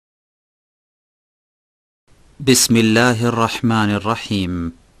بسم الله الرحمن الرحيم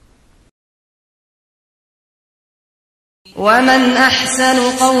ومن أحسن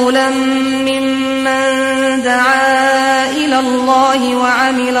قولا ممن دعا إلى الله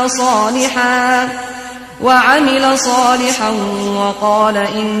وعمل صالحا وقال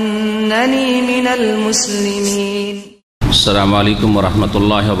إنني من المسلمين. السلام عليكم ورحمة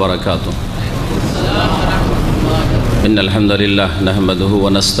الله وبركاته. إن الحمد لله نحمده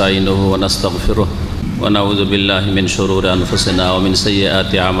ونستعينه ونستغفره ونعوذ بالله من شرور أنفسنا ومن سيئات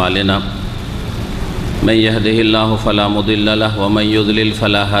أعمالنا. من يهده الله فلا مضل له ومن يضلل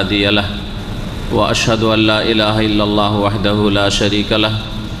فلا هادي له وأشهد أن لا إله إلا الله وحده لا شريك له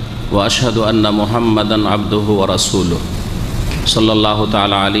وأشهد أن محمدا عبده ورسوله صلى الله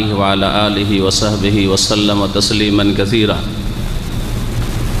تعالى عليه وعلى آله وصحبه وسلم تسليما كثيرا.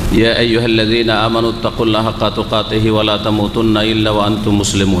 يا أيها الذين آمنوا اتقوا الله حق تقاته ولا تموتن إلا وأنتم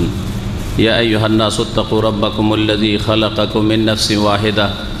مسلمون. يا أيها الناس اتقوا ربكم الذي خلقكم من نفس واحدة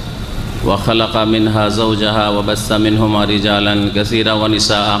وخلق منها زوجها وبث منهما رجالا كثيرا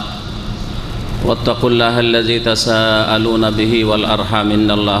ونساء واتقوا الله الذي تساءلون به والأرحام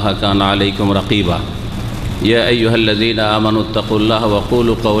إن الله كان عليكم رقيبا. يا أيها الذين آمنوا اتقوا الله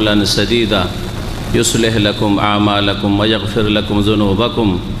وقولوا قولا سديدا يصلح لكم أعمالكم ويغفر لكم ذنوبكم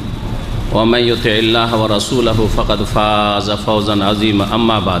ومن يطع الله ورسوله فقد فاز فوزا عظيما.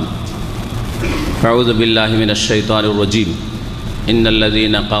 أما بعد أعوذ بالله من الشيطان الرجيم. إن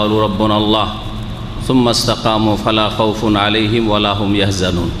الذين قالوا ربنا الله ثم استقاموا فلا خوف عليهم ولا هم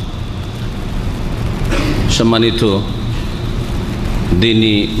يحزنون. সম্মানিত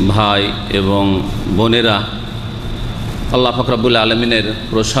দ্বীনী ভাই এবং বোনেরা, আল্লাহ পাক রব্বুল আলামিনের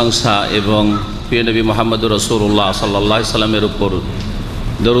প্রশংসা এবং প্রিয় নবী মুহাম্মদুর রাসূলুল্লাহ সাল্লাল্লাহু আলাইহি সাল্লামের উপর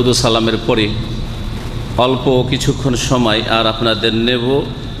দরুদ ও সালামের পরে অল্প কিছুক্ষণ সময় আর আপনাদের নেব।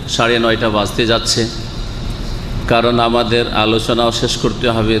 9:30 বাজতে যাচ্ছে, কারণ আমাদের আলোচনাও শেষ করতে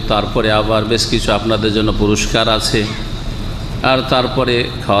হবে। তারপরে আবার বেশ কিছু আপনাদের জন্য পুরস্কার আছে, আর তারপরে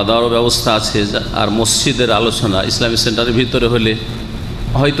খাওয়া দাওয়ার ব্যবস্থা আছে। আর মসজিদের আলোচনা ইসলামিক সেন্টারের ভিতরে হলে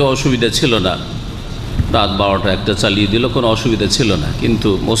হয়তো অসুবিধা ছিল না, রাত 12টা-1টা চালিয়ে দিল, কোনো অসুবিধা ছিল না। কিন্তু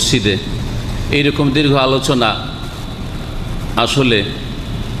মসজিদে এইরকম দীর্ঘ আলোচনা আসলে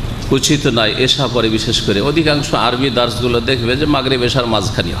উচিত নয়। এশা পরে বিশেষ করে অধিকাংশ আরবি দার্সগুলো দেখবে যে মাগরিব এশার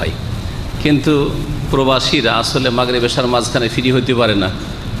মাঝখানে হয়, কিন্তু প্রবাসীরা আসলে মাগরিব এশার মাঝখানে ফ্রি হতে পারে না,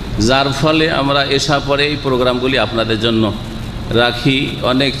 যার ফলে আমরা এশা পরে এই প্রোগ্রামগুলি আপনাদের জন্য রাখি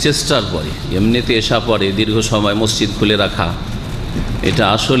অনেক চেষ্টার পরে। এমনিতে এশা পরে দীর্ঘ সময় মসজিদ খুলে রাখা, এটা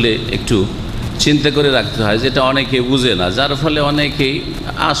আসলে একটু চিন্তা করে রাখতে হয়, যেটা অনেকে বুঝে না, যার ফলে অনেকেই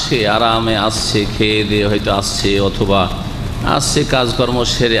আসে, আরামে আসছে, খেয়ে দিয়ে হয়তো আসছে, অথবা আসছে কাজকর্ম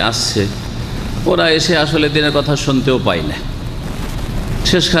সেরে আসছে, ওরা এসে আসলে দিনের কথা শুনতেও পায় না,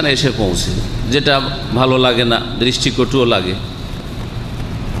 শেষখানে এসে পৌঁছে, যেটা ভালো লাগে না, দৃষ্টিকটুও লাগে।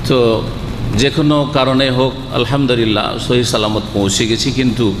 তো যে কোনো কারণে হোক আলহামদুলিল্লাহ সহি সালামত পৌঁছে গেছি।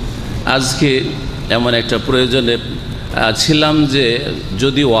 কিন্তু আজকে এমন একটা প্রয়োজনে ছিলাম যে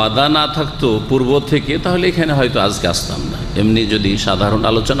যদি ওয়াদা না থাকতো পূর্ব থেকে, তাহলে এখানে হয়তো আজকে আসতাম না। এমনি যদি সাধারণ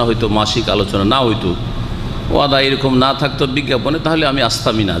আলোচনা হয়তো, মাসিক আলোচনা না হইতো, ওয়াদা এরকম না থাকতো বিজ্ঞাপনে, তাহলে আমি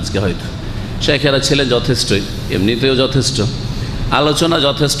আসতামই না আজকে হয়তো। শেখেরা ছিলেন যথেষ্টই, এমনিতেও যথেষ্ট, আলোচনা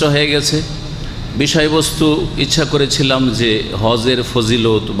যথেষ্ট হয়ে গেছে। বিষয়বস্তু ইচ্ছা করেছিলাম যে হজের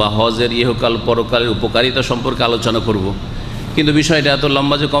ফজিলত বা হজের ইহকাল পরকালের উপকারিতা সম্পর্কে আলোচনা করব, কিন্তু বিষয়টা এত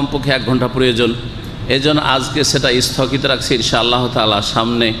লম্বা যে কমপক্ষে 1 ঘন্টা প্রয়োজন। এজন্য আজকে সেটা স্থগিত রাখছি। ইনশাআল্লাহ তাআলা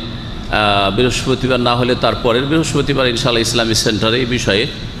সামনে বৃহস্পতিবার না হলে তার পরের বৃহস্পতিবার ইনশাআল্লাহ ইসলামিক সেন্টারে এই বিষয়ে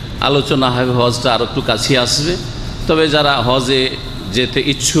আলোচনা হবে। হজটা আরও একটু কাছে আসবে। তবে যারা হজে যেতে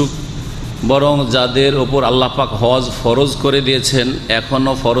ইচ্ছুক, বরং যাদের ওপর আল্লাহ পাক হজ ফরজ করে দিয়েছেন,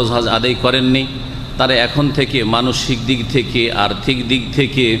 এখনও ফরজ হজ আদায় করেননি, তারা এখন থেকে মানসিক দিক থেকে, আর্থিক দিক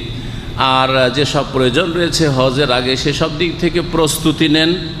থেকে, আর যেসব প্রয়োজন রয়েছে হজের আগে, সেসব দিক থেকে প্রস্তুতি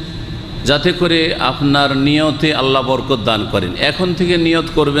নেন, যাতে করে আপনার নিয়তে আল্লাহ বরকত দান করেন। এখন থেকে নিয়ত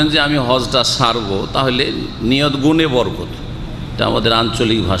করবেন যে আমি হজটা সারব, তাহলে নিয়ত গুণে বরকত, এটা আমাদের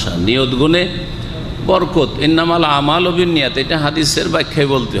আঞ্চলিক ভাষা, নিয়ত গুণে বরকত। ইন্নামাল আমাল বিন্নিয়াত, এটা হাদিসের ব্যাখ্যায়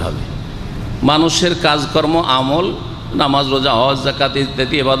বলতে হবে। মানুষের কাজকর্ম, আমল, নামাজ, রোজা, হজ, যাকাত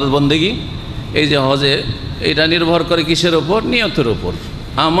ইত্যাদি ইবাদত বন্দেগী, এই যে হজে, এটা নির্ভর করে কিসের ওপর? নিয়তের ওপর।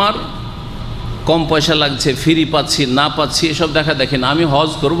 আমার কম পয়সা লাগছে, ফ্রি পাচ্ছি না পাচ্ছি, এসব দেখা দেখেন, আমি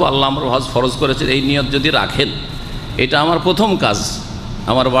হজ করব, আল্লাহ আমার হজ ফরজ করেছেন, এই নিয়ত যদি রাখেন, এটা আমার প্রথম কাজ।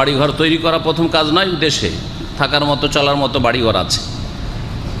 আমার বাড়িঘর তৈরি করা প্রথম কাজ নয়, দেশে থাকার মতো, চলার মতো বাড়িঘর আছে।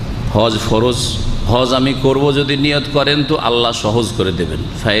 হজ ফরজ, হজ আমি করব যদি নিয়ত করেন তো আল্লাহ সহজ করে দেবেন।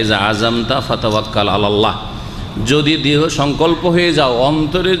 ফাইজা আজমতা ফাতাওয়াক্কাল আলাল্লাহ, যদি দৃঢ় সংকল্প হয়ে যাও,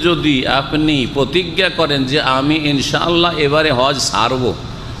 অন্তরে যদি আপনি প্রতিজ্ঞা করেন যে আমি ইনশাআল্লাহ এবারে হজ ছাড়ব,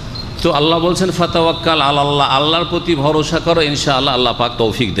 তো আল্লাহ বলছেন ফাতাওয়াক্কাল আলাল্লাহ, আল্লাহর প্রতি ভরসা করো, ইনশাআল্লাহ আল্লাহ পাক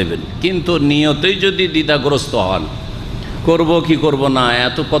তৌফিক দেবেন। কিন্তু নিয়তেই যদি দ্বিধাগ্রস্ত হন, করব কি করব না,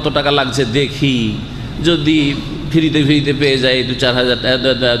 এত কত টাকা লাগছে দেখি, যদি ফ্রিতে পেয়ে যায় 2-4 হাজার,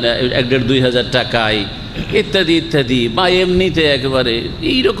 1,500-2,000 টাকায় ইত্যাদি ইত্যাদি, বা এমনিতে একেবারে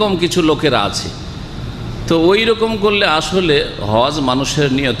এইরকম কিছু লোকেরা আছে, তো ওই রকম করলে আসলে হজ মানুষের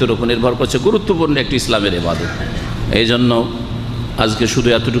নিয়তের উপর নির্ভর করছে, গুরুত্বপূর্ণ একটি ইসলামের ইবাদত। এই জন্য আজকে শুধু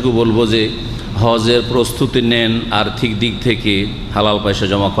এতটুকু বলবো যে হজের প্রস্তুতি নেন, আর্থিক দিক থেকে হালাল পয়সা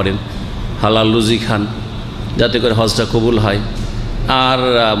জমা করেন, হালাল রুজি খান, যাতে করে হজটা কবুল হয়। আর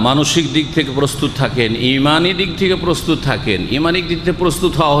মানসিক দিক থেকে প্রস্তুত থাকেন, ইমানি দিক থেকে প্রস্তুত থাকেন। ইমানিক দিক থেকে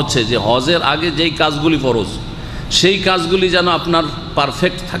প্রস্তুত হওয়া হচ্ছে যে হজের আগে যেই কাজগুলি ফরজ, সেই কাজগুলি যেন আপনার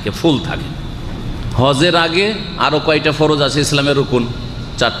পারফেক্ট থাকে, ফুল থাকে। হজের আগে আরও কয়টা ফরজ আছে ইসলামের রুকুন?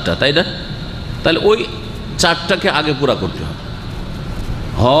 4টা, তাই না? তাহলে ওই 4টাকে আগে পুরা করতে হবে।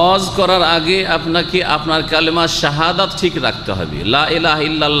 হজ করার আগে আপনাকে আপনার কালেমা শাহাদাত ঠিক রাখতে হবে, লা ইলাহা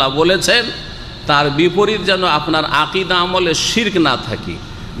ইল্লাল্লাহ বলেছেন, তার বিপরীত যেন আপনার আকীদা আমলে শিরক না থাকে,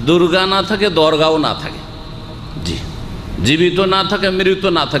 দুর্গা না থাকে, দরগাও না থাকে, জি, জীবিত না থাকে, মৃত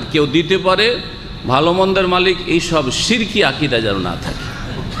না থাকে, কেউ দিতে পারে, ভালো মন্দের মালিক, এইসব শিরকি আকীদা যেন না থাকে।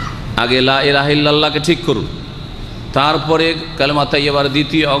 আগে লা ইলাহা ইল্লাল্লাহকে ঠিক করুন, তারপরে কালেমা তাইয়্যিবার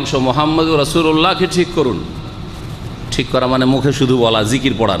দ্বিতীয় অংশ মুহাম্মদুর রাসূলুল্লাহকে ঠিক করুন। ঠিক করা মানে মুখে শুধু বলা,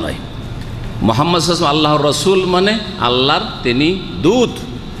 জিকির পড়া নয়। মুহাম্মদ সাল্লাল্লাহু আলাইহি ওয়াসাল্লাম আল্লাহর রসুল, মানে আল্লাহর তিনি দূত,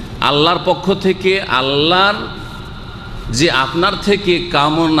 আল্লাহর পক্ষ থেকে আল্লাহর যে আপনার থেকে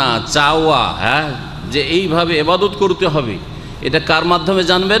কামনা চাওয়া, হ্যাঁ, যে এইভাবে ইবাদত করতে হবে, এটা কার মাধ্যমে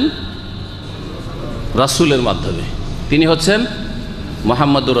জানবেন? রাসূলের মাধ্যমে। তিনি হচ্ছেন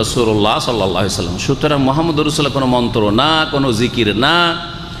মুহাম্মদুর রাসূলুল্লাহ সাল্লাল্লাহু আলাইহি ওয়াসাল্লাম। সুতরাং মুহাম্মদুর রাসূলুল্লাহ কোনো মন্ত্র না, কোনো জিকির না,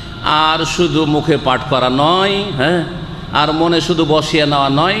 আর শুধু মুখে পাঠ করা নয়, হ্যাঁ, আর মনে শুধু বসিয়ে নেওয়া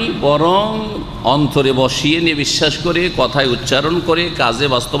নয়, বরং অন্তরে বসিয়ে নিয়ে বিশ্বাস করে, কথায় উচ্চারণ করে, কাজে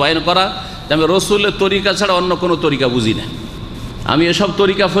বাস্তবায়ন করা। আমি রসুলের তরিকা ছাড়া অন্য কোনো তরিকা বুঝি না, আমি এসব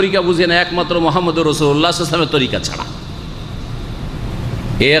তরিকা ফরিকা বুঝি না, একমাত্র মুহাম্মদুর রাসূলুল্লাহ সাল্লাল্লাহু আলাইহি ওয়াসাল্লামের তরিকা ছাড়া,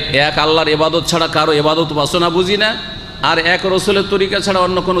 এক আল্লাহর ইবাদত ছাড়া কারো ইবাদত বাসনা বুঝি না, আর এক রসুলের তরিকা ছাড়া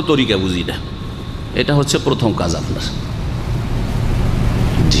অন্য কোনো তরিকা বুঝি না। এটা হচ্ছে প্রথম কাজ আপনার।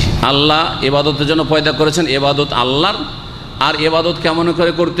 আল্লাহ ইবাদতের জন্য পয়দা করেছেন, ইবাদত আল্লাহর, আর ইবাদত কেমন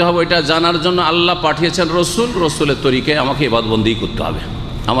করে করতে হবে এটা জানার জন্য আল্লাহ পাঠিয়েছেন রসুল। রসুলের তরিকায় আমাকে ইবাদতবন্দি করতে হবে,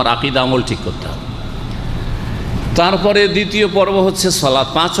 আমার আকীদা আমল ঠিক করতে হবে। তারপরে দ্বিতীয় পর্ব হচ্ছে সালাত,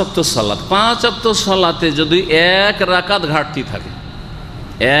 5 ওয়াক্ত সালাত। 5 ওয়াক্ত সালাতে যদি 1 রাকাত ঘাটতি থাকে,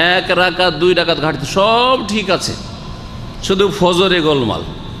 1 রাকাত 2 রাকাত ঘাটতি, সব ঠিক আছে, শুধু ফজরে গোলমাল,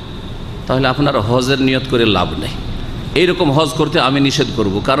 তাহলে আপনার হজের নিয়ত করে লাভ নেই। এইরকম হজ করতে আমি নিষেধ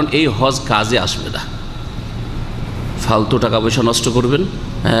করব, কারণ এই হজ কাজে আসবে না, ফালতু টাকা পয়সা নষ্ট করবেন,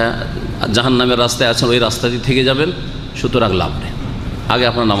 জাহান্নামের রাস্তায় আছেন, ওই রাস্তা দিয়ে থেকে যাবেন, সুতরাং লাভ নেই। আগে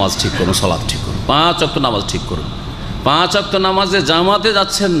আপনার নামাজ ঠিক করুন, সালাত ঠিক করুন, 5 ওয়াক্ত নামাজ ঠিক করুন। 5 ওয়াক্ত নামাজে জামাতে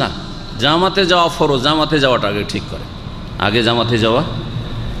যাচ্ছেন না, জামাতে যাওয়া ফরজ, জামাতে যাওয়াটা আগে ঠিক করেন, আগে জামাতে যাওয়া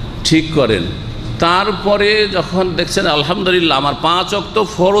ঠিক করেন। তারপরে যখন দেখছেন আলহামদুলিল্লাহ আমার 5 ওয়াক্ত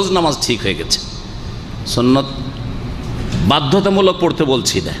ফরজ নামাজ ঠিক হয়ে গেছে, সুন্নত বাধ্যতামূলক পড়তে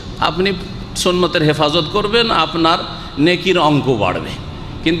বলছি না, আপনি সুন্নতের হেফাজত করবেন, আপনার নেকির অঙ্ক বাড়বে,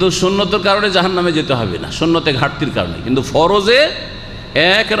 কিন্তু সুন্নতের কারণে জাহান্নামে যেতে হবে না, সুন্নতে ঘাটতির কারণে। কিন্তু ফরজে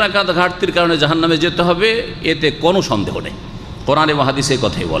 1 রাকাত ঘাটতির কারণে জাহান্নামে যেতে হবে, এতে কোনো সন্দেহ নেই, কোরআন এবং হাদিসে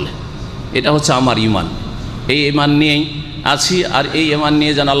কথাই বলে। এটা হচ্ছে আমার ঈমান, এই ঈমান নিয়েই আছি, আর এই ঈমান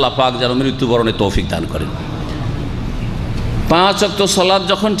নিয়ে যেন আল্লাহ পাক যেন মৃত্যুবরণে তৌফিক দান করেন। 5 ওয়াক্ত সালাত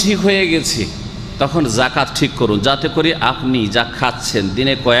যখন ঠিক হয়ে গেছে, তখন জাকাত ঠিক করুন, যাতে করে আপনি যা খাচ্ছেন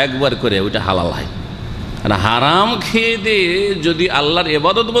দিনে কয়েকবার করে ওইটা হালাল হয়। আর হারাম খেয়ে দিয়ে যদি আল্লাহর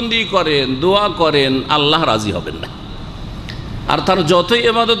ইবাদতবন্দি করেন, দোয়া করেন, আল্লাহ রাজি হবেন না। আর তার যতই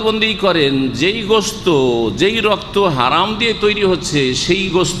ইবাদতবন্দি করেন, যেই গোশত যেই রক্ত হারাম দিয়ে তৈরি হচ্ছে, সেই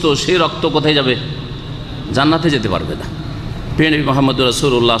গোশত সেই রক্ত কোথায় যাবে? জান্নাতে যেতে পারবে না। প্রিয় নবী মুহাম্মদুর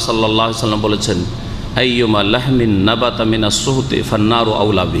রাসূলুল্লাহ সাল্লাল্লাহু আলাইহি ওয়াসাল্লাম বলেছেন, আইয়ুমা লাহমিন নাবাতা মিনাস সুহতি ফান্নারু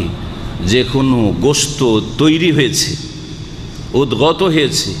আউলা বিহি, যে কোনো গোশত তৈরি হয়েছে, উদ্গত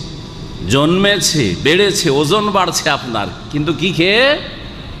হয়েছে, জন্মেছে, বেড়েছে, ওজন বাড়ছে আপনার, কিন্তু কি খেয়ে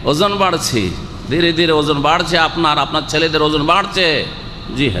ওজন বাড়ছে? ধীরে ধীরে ওজন বাড়ছে, আপনার ছেলেদের ওজন বাড়ছে,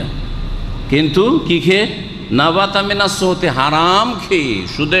 জি হ্যাঁ, কিন্তু কি খেয়ে? নাবাতা মিনাস সুহতি, হারাম খেয়ে,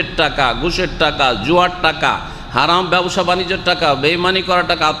 সুদের টাকা, ঘুষের টাকা, জুয়ার টাকা, হারাম ব্যবসা বাণিজ্যের টাকা, বেইমানি করা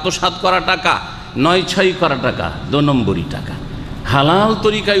টাকা, আত্মসাৎ করা টাকা, 9-6 করা টাকা, 2 নম্বরই টাকা, হালাল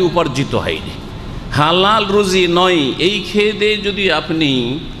তরিকায় উপার্জিত হয়নি। হালাল রুজি নয়। এই খেয়ে দিয়ে যদি আপনি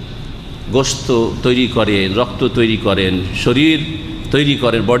গোশত তৈরি করেন, রক্ত তৈরি করেন, শরীর তৈরি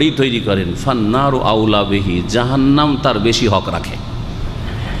করেন, বডি তৈরি করেন, ফান্নারু আউলা বিহি, জাহান্নাম তার বেশি হক রাখে।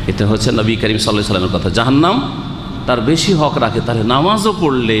 এটা হচ্ছে নবী করিম সাল্লাল্লাহু আলাইহি ওয়াসাল্লামের কথা। জাহান্নাম তার বেশি হক রাখে। তাহলে নামাজও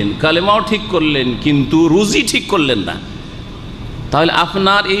পড়লেন, কালেমাও ঠিক করলেন, কিন্তু রুজি ঠিক করলেন না, তাহলে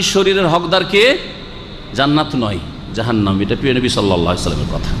আপনার এই শরীরের হকদার কে? জান্নাত নয়, জাহান্নাম। এটা প্রিয় নবী সাল্লাল্লাহু আলাইহি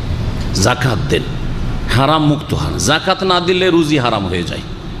ওয়াসাল্লামের কথা। যাকাত দেন, হারাম মুক্ত হন। যাকাত না দিলে রুজি হারাম হয়ে যায়।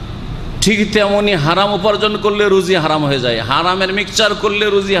 ঠিক তেমনি হারাম উপার্জন করলে রুজি হারাম হয়ে যায়। হারামের মিক্সচার করলে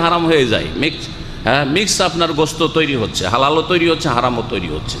রুজি হারাম হয়ে যায়। মিক্স আপনার গোশত তৈরি হচ্ছে, হালালও তৈরি হচ্ছে, হারামও তৈরি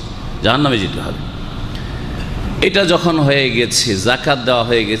হচ্ছে, জাহান্নামে যেতে হবে। এটা যখন হয়ে গেছে, যাকাত দেওয়া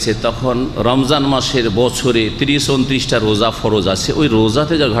হয়ে গেছে, তখন রমজান মাসের বছরে 30-29টা রোজা ফরজ আছে। ওই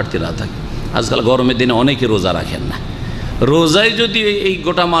রোজাতে যা ঘাটতি না থাকে। আজকাল গরমের দিনে অনেকে রোজা রাখেন না। রোজায় যদি এই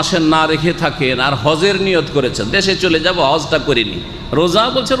গোটা মাসের না রেখে থাকেন আর হজের নিয়ত করেছেন, দেশে চলে যাব, হজটা করিনি, রোজা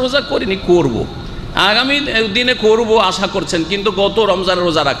বলছে রোজা করিনি, করব, আগামী দিনে করব আশা করছেন, কিন্তু গত রমজানের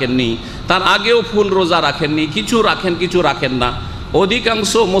রোজা রাখেননি, তার আগেও ফুল রোজা রাখেননি, কিছু রাখেন কিছু রাখেন না।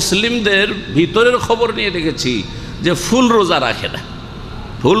 অধিকাংশ মুসলিমদের ভিতরের খবর নিয়ে দেখেছি যে ফুল রোজা রাখে না,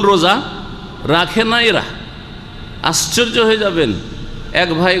 ফুল রোজা রাখে না এরা। আশ্চর্য হয়ে যাবেন। এক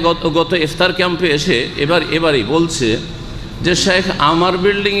ভাই গত ইফতার ক্যাম্পে এসে এবারই বলছে যে শেখ, আমার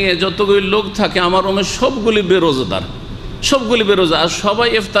বিল্ডিংয়ে যতগুলি লোক থাকে আমার রুমে সবগুলি বেরোজাদার, সবগুলি বেরোজা, আর সবাই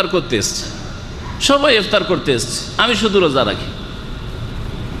ইফতার করতে এসছে, সবাই ইফতার করতে এসছে, আমি শুধু রোজা রাখি।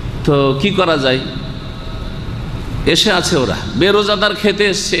 তো কি করা যায়? এসে আছে ওরা, বেরোজাদার খেতে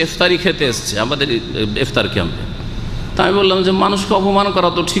এসছে, ইফতারি খেতে এসছে আমাদের ইফতার ক্যাম্পে। তা আমি বললাম যে মানুষকে অপমান করা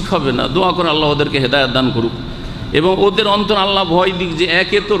তো ঠিক হবে না, দোয়া করে আল্লাহ ওদেরকে হেদায়েত দান করুক এবং ওদের অন্তর আল্লাহ ভয় দিক যে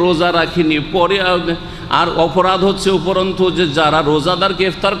একে তো রোজা রাখিনি, পরে আর অপরাধ হচ্ছে উপরন্তু যে যারা রোজাদারকে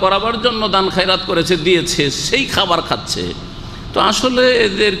ইফতার করাবার জন্য দান খায়রাত করেছে, দিয়েছে, সেই খাবার খাচ্ছে। তো আসলে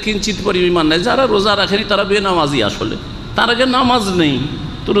এদের কিঞ্চিত পরিমাণ নেই। যারা রোজা রাখেনি তারা বেনামাজি, আসলে তার আগে নামাজ নেই,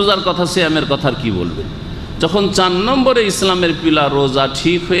 তো রোজার কথা, সিয়ামের কথা আর কি বলবে। যখন 4 নম্বরে ইসলামের পিলার রোজা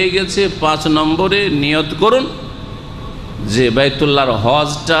ঠিক হয়ে গেছে, 5 নম্বরে নিয়ত করুন যে বাইতুল্লাহর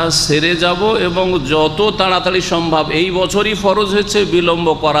হজটা সেরে যাব এবং যত তাড়াতাড়ি সম্ভব, এই বছরই ফরজ হয়েছে, বিলম্ব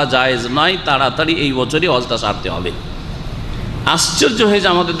করা জায়েজ নয়, তাড়াতাড়ি এই বছরই হজটা সারতে হবে। আশ্চর্য হয়ে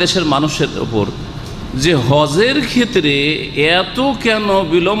যায় আমাদের দেশের মানুষের ওপর যে হজের ক্ষেত্রে এত কেন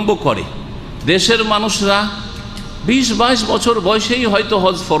বিলম্ব করে। দেশের মানুষরা 20-22 বছর বয়সেই হয়তো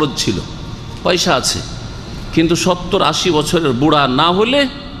হজ ফরজ ছিল, পয়সা আছে, কিন্তু 70-80 বছরের বুড়া না হলে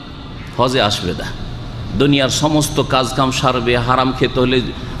হজে আসবে না। দুনিয়ার সমস্ত কাজকাম সারবে, হারাম খেতে হলে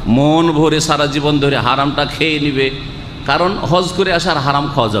মন ভরে সারা জীবন ধরে হারামটা খেয়ে নেবে, কারণ হজ করে আসার হারাম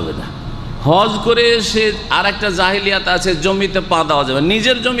খাওয়া যাবে না। হজ করে এসে আর একটা জাহিলিয়াত আছে, জমিতে পা দেওয়া যাবে,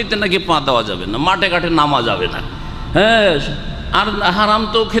 নিজের জমিতে নাকি পা দেওয়া যাবে না, মাঠে ঘাটে নামা যাবে না, হ্যাঁ, আর হারাম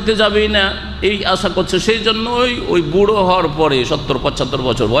তো খেতে যাবেই না, এই আশা করছে। সেই জন্য ওই বুড়ো হওয়ার পরে 70-75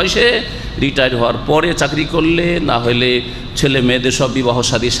 বছর বয়সে রিটায়ার হওয়ার পরে চাকরি করলে, না হলে ছেলে মেয়েদের সব বিবাহ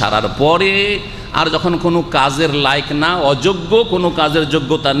শাদী সারার পরে, আর যখন কোনো কাজের লায়ক না, অযোগ্য, কোনো কাজের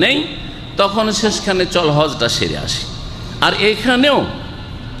যোগ্যতা নেই, তখন শেষখানে চল হজটা সেরে আসি। আর এখানেও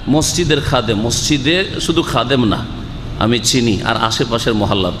মসজিদের খাদেম, মসজিদে শুধু খাদেম না, আমি চিনি আর আশেপাশের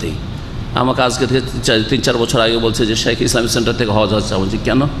মহল্লাতেই আমাকে আজকে থেকে 3-4 বছর আগে বলছে যে শেখ ইসলামিক সেন্টার থেকে হজ হচ্ছে। বলছি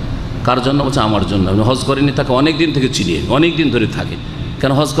কেন, কার জন্য? বলছে আমার জন্য। আমি হজ করেনি, তাকে অনেক দিন থেকে চিনি, অনেক দিন ধরে থাকে।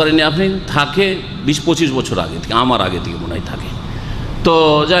 কেন হজ করেনি আপনি? থাকে 20-25 বছর আগে থেকে, আমার আগে থেকে মনে হয় থাকে। তো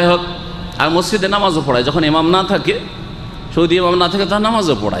যাই হোক, আর মসজিদে নামাজও পড়ায়, যখন ইমাম না থাকে, সৌদি ইমাম না থাকে, তার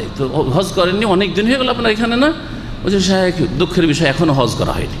নামাজও পড়ায়। তো হজ করেননি, অনেক দিন হয়ে গেল আপনার এখানে না? বলছে শেখ, দুঃখের বিষয় এখনও হজ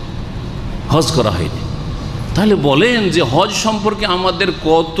করা হয়নি, হজ করা হয়নি। তাহলে বলেন যে হজ সম্পর্কে আমাদের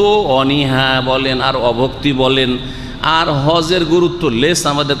কত অনীহা বলেন আর অভক্তি বলেন, আর হজের গুরুত্ব লেস,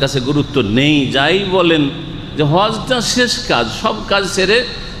 আমাদের কাছে গুরুত্ব নেই। যাই বলেন যে হজটা শেষ কাজ, সব কাজ সেরে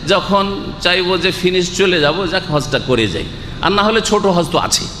যখন চাইবো যে ফিনিশ চলে যাব, যাক হজটা করে যাই। আর না হলে ছোট হজ তো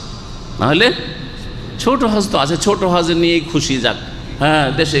আছে, না হলে ছোট হজ তো আছে, ছোট হজ নিয়েই খুশি, যাক, হ্যাঁ,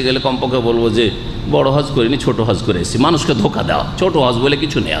 দেশে গেলে কমপক্ষে বলবো যে বড় হজ করিনি, ছোট হজ করে এসেছি। মানুষকে ধোকা দেওয়া, ছোট হজ বলে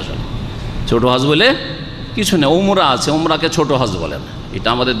কিছু নেই, আসলে ছোট হজ বলে কিছু নেই। উমরা আছে, উমরাকে ছোট হজ বলে না, এটা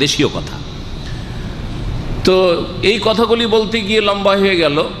আমাদের দেশীয় কথা। তো এই কথাগুলি বলতে গিয়ে লম্বা হয়ে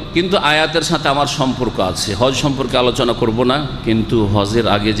গেল, কিন্তু আয়াতের সাথে আমার সম্পর্ক আছে। হজ সম্পর্কে আলোচনা করব না, কিন্তু হজের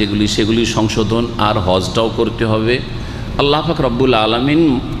আগে যেগুলি সেগুলি সংশোধন, আর হজটাও করতে হবে। আল্লাহ পাক রব্বুল আলামিন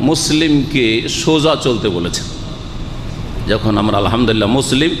মুসলিমকে সোজা চলতে বলেছেন। যখন আমরা আলহামদুলিল্লাহ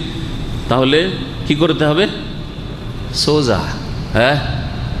মুসলিম, তাহলে কি করতে হবে? সোজা, হ্যাঁ,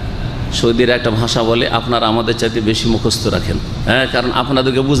 সৌদির একটা ভাষা বলে, আপনারা আমাদের চাইতে বেশি মুখস্থ রাখেন, হ্যাঁ, কারণ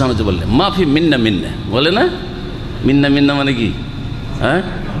আপনাদেরকে বোঝানো যে বললে মাফি মিন্না মিন্না বলে না, মিন্না মিন্না মানে কি, হ্যাঁ,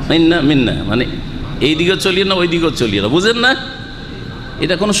 মিন্না মিন্না মানে এই দিকেও চলিয়ে না ওই দিকেও চলিয়ে না, বুঝেন না?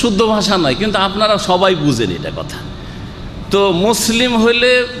 এটা কোনো শুদ্ধ ভাষা নয়, কিন্তু আপনারা সবাই বুঝেন এটা কথা। তো মুসলিম হইলে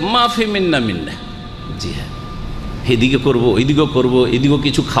মাফি মিন্না মিন্না, জি হ্যাঁ, এদিকে করবো ওইদিকেও করবো, এদিকেও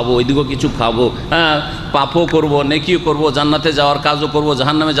কিছু খাবো ওইদিকেও কিছু খাবো, হ্যাঁ, পাপও করবো নেকিও করবো, জান্নাতে যাওয়ার কাজও করবো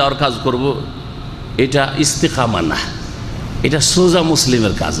জাহান্নামে যাওয়ার কাজ করব। এটা ইস্তেকামা না, এটা সোজা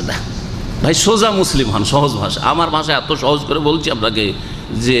মুসলিমের কাজ না। ভাই সোজা মুসলিম হন, সহজ ভাষা। আমার ভাষা এত সহজ করে বলছি আপনাকে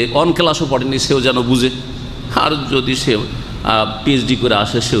যে অন ক্লাসও পড়েনি সেও যেন বুঝে, আর যদি সে পিএইচডি করে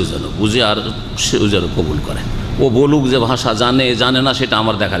আসে সেও যেন বুঝে, আর সেও যেন কবুল করে। ও বলুক যে ভাষা জানে জানে না সেটা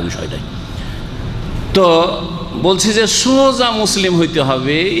আমার দেখার বিষয় নয়। তো বলছি যে সোজা মুসলিম হইতে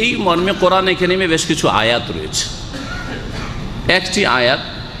হবে, এই মর্মে কোরআনে কারিমে বেশ কিছু আয়াত রয়েছে। একটি আয়াত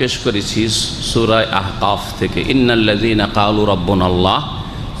পেশ করেছি সূরা আহকাফ থেকে, ইন্নাল্লাযীনা ক্বালু রাব্বুনাল্লাহ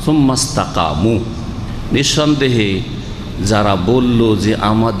সুম্মা ইসতাকামু, নিঃসন্দেহে যারা বলল যে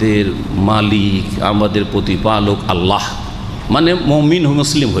আমাদের মালিক আমাদের প্রতিপালক আল্লাহ, মানে মুমিন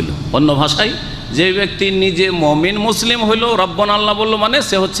মুসলিম হইল। অন্য ভাষায় যে ব্যক্তি নিজে মুমিন মুসলিম হইল, রাব্বুনাল্লাহ বলল, মানে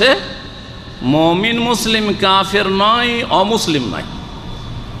সে হচ্ছে মুমিন মুসলিম, কাফের নয়, অমুসলিম নয়,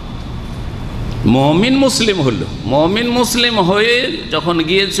 মুমিন মুসলিম হইল। মুমিন মুসলিম হয়ে যখন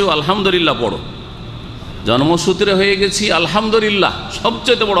গিয়েছো আলহামদুলিল্লাহ পড়ো, জন্মসূত্রে হয়ে গেছি আলহামদুলিল্লাহ,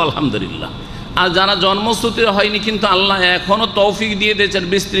 সবচেয়ে বড় আলহামদুলিল্লাহ। আর যারা জন্মসূত্রে হয়নি কিন্তু আল্লাহ এখনও তৌফিক দিয়ে দিয়েছেন,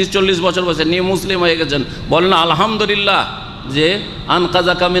 20, 30, 40 বছর বয়সে নিয়ে মুসলিম হয়ে গেছেন, বলেন আলহামদুলিল্লাহ যে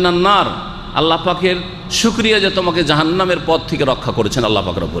আনকাযাকা মিনান নার, আল্লাহ পাকের শুকরিয়া যে তোমাকে জাহান্নামের পথ থেকে রক্ষা করেছেন আল্লাহ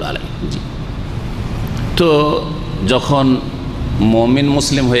পাক রব্বুল আলামিন। জি, তো যখন মুমিন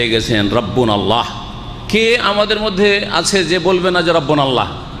মুসলিম হয়ে গেছেন, রব্বুন আল্লাহ, কে আমাদের মধ্যে আছে যে বলবে না যে রব্বুন আল্লাহ,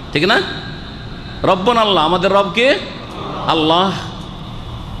 ঠিক না? রব্বুন আল্লাহ, আমাদের রবকে আল্লাহ।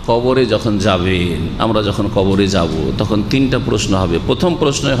 কবরে যখন যাবেন, আমরা যখন কবরে যাব তখন 3টা প্রশ্ন হবে। প্রথম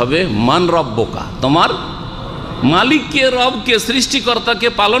প্রশ্ন হবে মান রব্বকা, তোমার মালিককে, রবকে, সৃষ্টিকর্তাকে,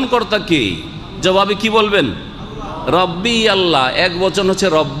 পালনকর্তাকে। জবাবে কি বলবেন? রব্বি আল্লাহ। এক বচন হচ্ছে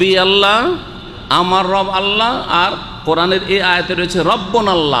রব্বি আল্লাহ, আমার রব আল্লাহ। আর কোরআনের এই আয়াতে রয়েছে রব্বুন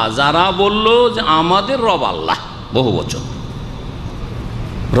আল্লাহ, যারা বলল যে আমাদের রব আল্লাহ, বহু বচন।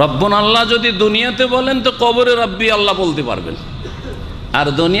 রব্বুন আল্লাহ যদি দুনিয়াতে বলেন তো কবরে রব্বি আল্লাহ বলতে পারবেন, আর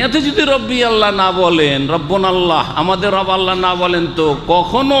দুনিয়াতে যদি রব্বি আল্লাহ না বলেন, রব্বুন আল্লাহ আমাদের রব আল্লাহ না বলেন, তো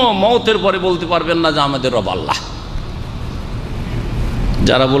কখনো মওতের পরে বলতে পারবেন না যে আমাদের রব আল্লাহ।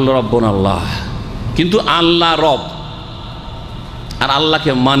 যারা বলল রব্বুন আল্লাহ কিন্তু আল্লাহ রব, আর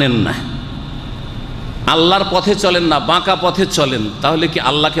আল্লাহকে মানেন না, আল্লাহর পথে চলেন না, বাঁকা পথে চলেন, তাহলে কি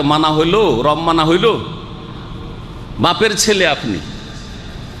আল্লাহকে মানা হইল, রব মানা হইল? বাপের ছেলে আপনি,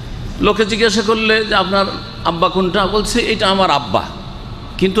 লোকে জিজ্ঞাসা করলে যে আপনার আব্বা কোনটা, বলছে এটা আমার আব্বা,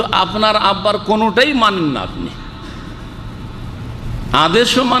 কিন্তু আপনার আব্বার কোনোটাই মানেন না আপনি,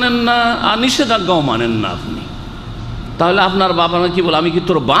 আদেশও মানেন না আর নিষেধাজ্ঞাও মানেন না আপনি। তাহলে আপনার বাবা কি বলে, আমি কি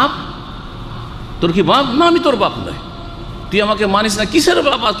তোর বাপ? তোর কি বাপ? না, আমি তোর বাপ নয়, তুই আমাকে মানিস না, কিসের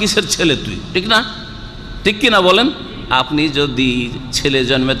বাবা কিসের ছেলে তুই, ঠিক না? ঠিক কিনা বলেন? আপনি যদি ছেলে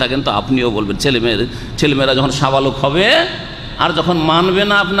জন্মে থাকেন তো আপনিও বলবেন, ছেলেমেয়েরা যখন সাবালক হবে আর যখন মানবে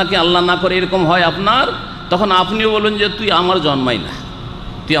না আপনাকে, আল্লাহ না করে এরকম হয় আপনার, তখন আপনিও বলবেন যে তুই আমার জন্মাই না,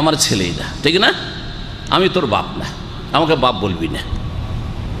 তুই আমার ছেলেই না, ঠিক না? আমি তোর বাপ না, আমাকে বাপ বলবি না।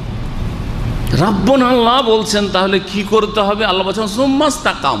 রাব্বুন আল্লাহ বলছেন, তাহলে কি করতে হবে? আল্লাহ বলছেন সুম্মা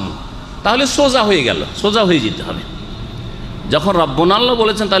ইসতাকামু, তাহলে সোজা হয়ে গেল, সোজা হয়ে যেতে হবে। যখন রাব্বুন আল্লাহ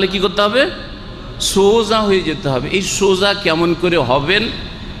বলেছেন তাহলে কি করতে হবে? সোজা হয়ে যেতে হবে। এই সোজা কেমন করে হবেন,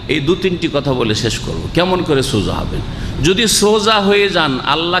 এই 2-3টি কথা বলে শেষ করব। কেমন করে সোজা হবেন? যদি সোজা হয়ে যান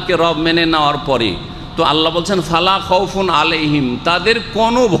আল্লাহকে রব মেনে নেওয়ার পরে, তো আল্লাহ বলছেন ফালা খাউফুন আলাইহিম, তাদের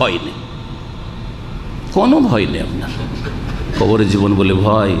কোনো ভয় নেই, কোনো ভয় নেই আপনার। কবরের জীবন বলে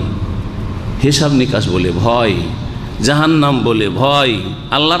ভয়, হিসাব নিকাশ বলে ভয়, জাহান্নাম বলে ভয়,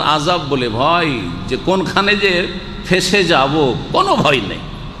 আল্লাহর আযাব বলে ভয়, যে কোনখানে যে ফেসে যাব, কোনো ভয় নেই।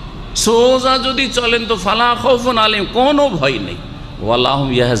 সোজা যদি চলেন তো ফালা খাউফুন আলাইহিম, কোনো ভয় নেই, ওয়ালা হুম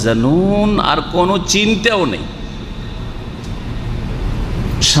ইয়াহজানুন, আর কোনো চিন্তাও নেই।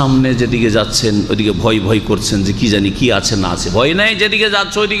 সামনে যেদিকে যাচ্ছেন ওইদিকে ভয় ভয় করছেন যে কি জানি কি আছে না আছে, ভয় নাই। যেদিকে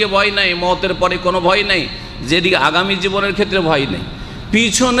যাচ্ছে ওইদিকে ভয় নাই, মওতের পরে কোনো ভয় নাই। যেদিকে আগামী জীবনের ক্ষেত্রে ভয় নেই।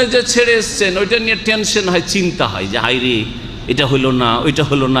 পিছনে যে ছেড়ে এসছেন ওইটা নিয়ে টেনশন হয়, চিন্তা হয় যে হাই রে, এটা হলো না, ওইটা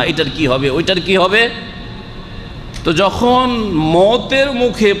হলো না, এটার কি হবে, ওইটার কি হবে। তো যখন মওতের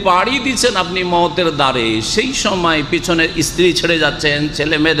মুখে পাড়ি দিচ্ছেন আপনি, মওতের দ্বারে, সেই সময় পিছনে স্ত্রী ছেড়ে যাচ্ছেন,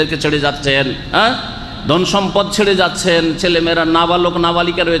 ছেলে মেয়েদেরকে ছেড়ে যাচ্ছেন, হ্যাঁ, ধন সম্পদ ছেড়ে যাচ্ছেন, ছেলেমেয়েরা নাবালক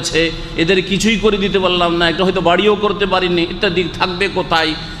নাবালিকা রয়েছে, এদের কিছুই করে দিতে পারলাম না, একটা হয়তো বাড়িও করতে পারিনি ইত্যাদি, থাকবে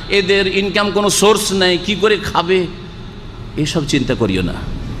কোথায়, এদের ইনকাম কোনো সোর্স নেই, কি করে খাবে, এসব চিন্তা করিও না।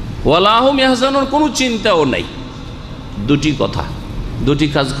 ওয়ালা হুম ইয়াহজানুন, কোনো চিন্তাও নেই। দুটি কথা, দুটি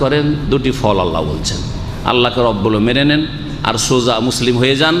কাজ করেন, দুটি ফল আল্লাহ বলছেন। আল্লাহকে রব বলে মেনে নেন আর সোজা মুসলিম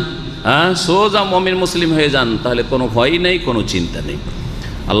হয়ে যান, হ্যাঁ, সোজা মুমিন মুসলিম হয়ে যান, তাহলে কোনো ভয় নেই, কোনো চিন্তা নেই।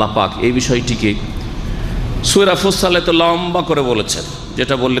 আল্লাহ পাক এই বিষয়টিকে সূরা ফুসসালে তো লম্বা করে বলেছেন,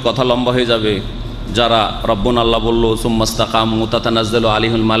 যেটা বললে কথা লম্বা হয়ে যাবে। যারা রব্বুন আল্লাহ বলল সুম্মাস্তাকামু তাতানাজ্জালু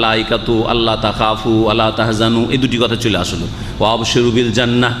আলাইহিল মালাইকাতু আল্লা তাখাফু আলা তাহজানু, এই দুটি কথা চলে আসলো। ওয়া আবশিরু বিল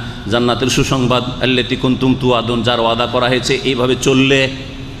জান্নাহ, জান্নাতের সুসংবাদ, আল্লাতী কুনতুম তুআদুন, যার ওয়াদা করা হয়েছে, এইভাবে চললে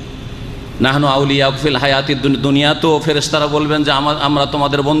নাহনু আউলিয়াউকুম ফিল হায়াতিদ দুনিয়া, তো ফেরেশতারা বলবেন যে আমরা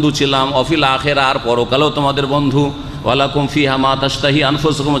তোমাদের বন্ধু ছিলাম, অফিল আখিরা, আর পরকালেও তোমাদের বন্ধু। ওয়ালাকুম ফিহা মা তাশতাহি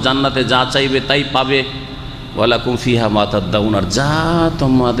আনফুসুকুম, জান্নাতে যা চাইবে তাই পাবে। ওয়ালাকুম ফিহা মা তাদদাউন, আর যা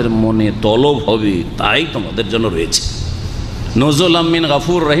তোমাদের মনে তলব হবে তাই তোমাদের জন্য রয়েছে। নজুলাম মিন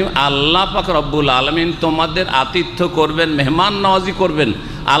গাফুর রহিম, আল্লাহ পাক রব্বুল আলামিন তোমাদের আতিথ্য করবেন, মেহমান নওয়াজি করবেন,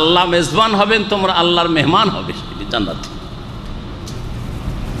 আল্লাহ মেজবান হবেন, তোমরা আল্লাহর মেহমান হবে জান্নাতে।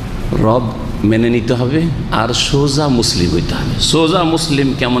 রব মেনে নিতে হবে আর সোজা মুসলিম হইতে হবে। সোজা মুসলিম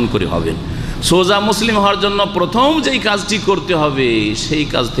কেমন করে হবেন? সোজা মুসলিম হওয়ার জন্য প্রথম যেই কাজটি করতে হবে সেই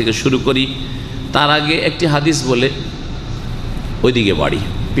কাজ থেকে শুরু করি। তার আগে একটি হাদিস বলে ওইদিকে বাড়ি।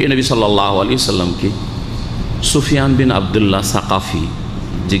 প্রিয় নবী সাল্লাল্লাহু আলাইহি ওয়াসাল্লামকে সুফিয়ান বিন আবদুল্লাহ সাকাফি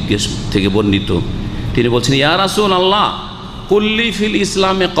জিজ্ঞেস থেকে বর্ণিত, তিনি বলছেন, ইয়া রাসূলুল্লাহ কুল্লি ফিল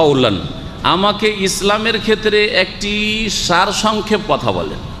ইসলামে কাউলান, আমাকে ইসলামের ক্ষেত্রে একটি সারসংক্ষেপ কথা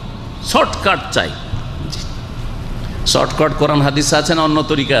বলেন, শর্টকাট চাই। শর্টকাট কোরআন হাদিস আছে না অন্য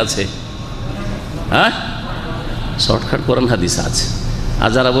তরিকা আছে? হ্যাঁ, শর্টকাট কোরআন হাদিস আছে।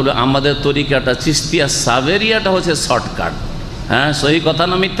 আর যারা বলবে আমাদের তরিকাটা চিস্তিয়া সাবেরিয়াটা হচ্ছে শর্টকাট, হ্যাঁ, সহি কথা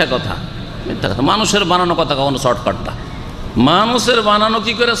না মিথ্যা কথা? মিথ্যা কথা। মানুষের বানানো কথা কখনো শর্টকাটটা, মানুষের বানানো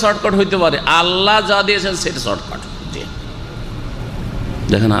কি করে শর্টকাট হইতে পারে? আল্লাহ যা দিয়েছেন সেটা শর্টকাট। জি,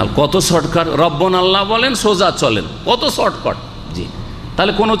 দেখেন কত শর্টকাট। রব্বুন আল্লাহ বলেন, সোজা চলেন, কত শর্টকাট। জি,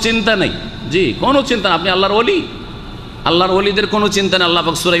 তাহলে কোনো চিন্তা নেই। জি, কোনো চিন্তা নেই। আপনি আল্লাহর ওলি, আল্লাহর ওলিদের কোনো চিন্তা নেই। আল্লাহ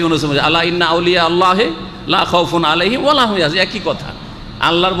পাক সূরা ইউনূস বলেছেন, আলা ইন্না আউলিয়া আল্লাহি লা খাউফুন আলাইহিম ওয়া লা হুম ইয়াহজানুন। একই কথা।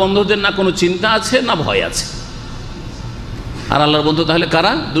 আল্লাহর বন্ধুদের না কোনো চিন্তা আছে না ভয় আছে। আর আল্লাহর বন্ধু তাহলে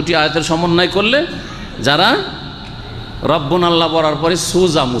কারা? দুটি আয়াতের সমন্বয় করলে যারা রব্বুন আল্লাহ বলার পরে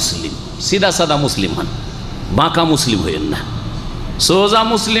সোজা মুসলিম, সিধা সাদা মুসলিম হন, বাঁকা মুসলিম হইেন না, সোজা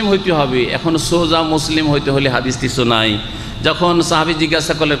মুসলিম হইতে হবে। এখন সোজা মুসলিম হইতে হলে হাদিসটি শোনাই। যখন সাহাবী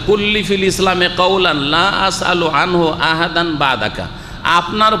জিজ্ঞাসা করলেন কুল্লি ফিল ইসলামে কাউলান লা আসআলু আনহু আহাদান বাদাকা,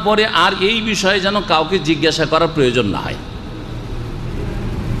 আপনার পরে আর এই বিষয়ে যেন কাউকে জিজ্ঞাসা করার প্রয়োজন না হয়।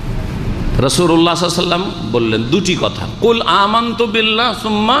 রাসূলুল্লাহ সাল্লাল্লাহু আলাইহি ওয়াসাল্লাম বললেন দুটি কথা, কুল আমানতু বিল্লাহ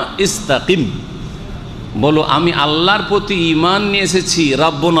সুম্মা ইস্তাকিম, বলো আমি আল্লাহর প্রতি ঈমান নিয়ে এসেছি।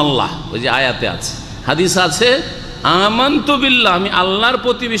 রব্বুন আল্লাহ, ওই যে আয়াতে আছে, হাদিস আছে, আমানতু বিল্লাহ, আমি আল্লাহর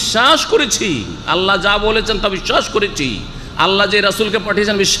প্রতি বিশ্বাস করেছি, আল্লাহ যা বলেছেন তা বিশ্বাস করেছি, আল্লাহ যে রাসূলকে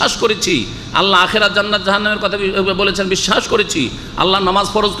পাঠিয়েছেন বিশ্বাস করেছি, আল্লাহ আখিরাত জান্নাত জাহান্নামের কথা বলেছেন বিশ্বাস করেছি, আল্লাহ নামাজ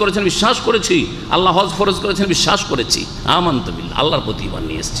ফরজ করেছেন বিশ্বাস করেছি, আল্লাহ হজ ফরজ করেছেন বিশ্বাস করেছি। আমানতু বিল্লাহ, আল্লাহর প্রতি ঈমান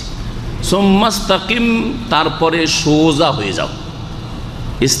নিয়ে এসেছি। সুম্মাস্তাকিম, তারপরে সোজা হয়ে যাও।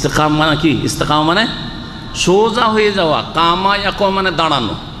 ইস্তেকাম মানে কি? ইস্তেকাম মানে সোজা হয়ে যাওয়া। কামা ইয়াকুম মানে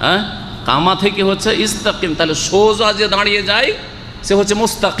দাঁড়ানো, হ্যাঁ, কামা থেকে হচ্ছে ইস্তাকিম, তাহলে সোজা যে দাঁড়িয়ে যায় সে হচ্ছে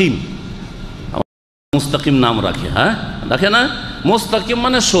মুস্তাকিম। মুস্তাকিম নাম রাখে, হ্যাঁ, রাখে না? মুস্তাকিম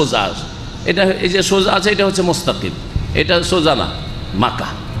মানে সোজা। এটা এই যে সোজা আছে এটা হচ্ছে মুস্তাকিম, এটা সোজা না, মাকা।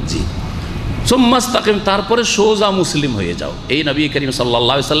 জি, সুম্মাস্তাকিম, তারপরে সোজা মুসলিম হয়ে যাও। এই নবী করিম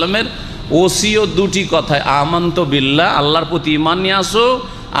সাল্লাল্লাহু আলাইহি ওয়াসাল্লামের ওসিয়ত দুটি কথায়, আমানতু বিল্লাহ, আল্লাহর প্রতি ঈমান নিয়ে আসো,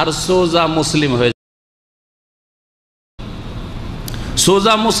 আর সোজা মুসলিম হয়ে।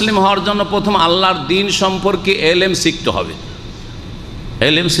 সোজা মুসলিম হওয়ার জন্য প্রথম আল্লাহর দ্বীন সম্পর্কে এলেম শিখতে হবে।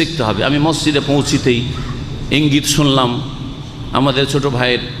 এলেম শিখতে হবে। আমি মসজিদে পৌঁছিতেই ইঙ্গিত শুনলাম আমাদের ছোট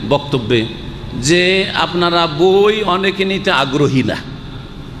ভাইয়ের বক্তব্যে যে আপনারা বই অনেকে নিতে আগ্রহী না,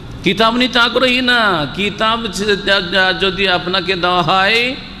 কিতাব নিতে আগ্রহী না। কিতাব যদি আপনাকে দেওয়া হয়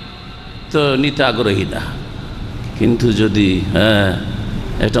তো নিতে আগ্রহী না, কিন্তু যদি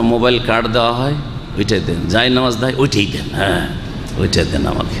একটা মোবাইল কার্ড দেওয়া হয় ওইটাই দেন, যাই নামাজ দেয় ওইটাই দেন, হ্যাঁ ওইটাই দেন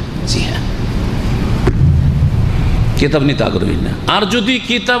আমাকে। জি হ্যাঁ, কিতাব নিতে আগ্রহী না। আর যদি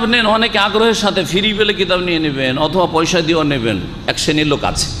কিতাব নেন অনেকে আগ্রহের সাথে ফ্রি পেলে কিতাব নিয়ে নেবেন অথবা পয়সা দিয়েও নেবেন। এক শ্রেণীর লোক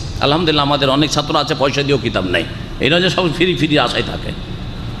আছে, আলহামদুলিল্লাহ আমাদের অনেক ছাত্র আছে পয়সা দিয়েও কিতাব নেই, এই নয় যে সব ফ্রি ফ্রি আশায় থাকে,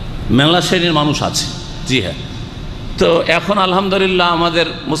 মেলা শ্রেণীর মানুষ আছে। জি হ্যাঁ, তো এখন আলহামদুলিল্লাহ আমাদের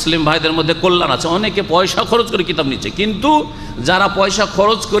মুসলিম ভাইদের মধ্যে কল্যাণ আছে, অনেকে পয়সা খরচ করে কিতাব নিচ্ছে, কিন্তু যারা পয়সা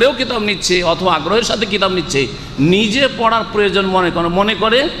খরচ করেও কিতাব নিচ্ছে অথবা আগ্রহের সাথে কিতাব নিচ্ছে, নিজে পড়ার প্রয়োজন মনে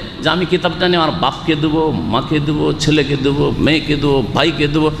করে যে আমি কিতাবটা নিয়ে আমার বাপকে দেবো, মাকে দেবো, ছেলেকে দেবো, মেয়েকে দেবো, ভাইকে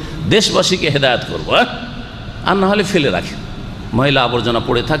দেবো, দেশবাসীকে হেদায়েত করবো, আর না হলে ফেলে রাখে। ময়লা আবর্জনা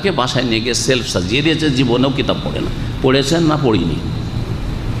পড়ে থাকে, বাসায় নিয়ে গিয়ে সেলফ সাজিয়ে দিয়েছে, জীবনেও কিতাব পড়ে না। পড়েছেন না পড়িনি?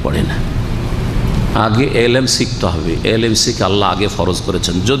 পড়ে না। আগে এলেম শিখতে হবে, এলেম শিখে আল্লাহ আগে ফরজ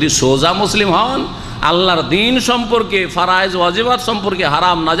করেছেন। যদি সোজা মুসলিম হন, আল্লাহর দিন সম্পর্কে, ফারায়েজ ওয়াজিবাত সম্পর্কে,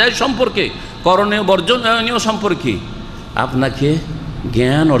 হারাম নাজায়েজ সম্পর্কে, করণীয় বর্জনীয় সম্পর্কে আপনাকে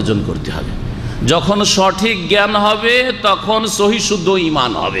জ্ঞান অর্জন করতে হবে। যখন সঠিক জ্ঞান হবে তখন সহি শুদ্ধ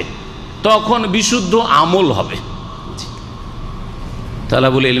ঈমান হবে, তখন বিশুদ্ধ আমল হবে।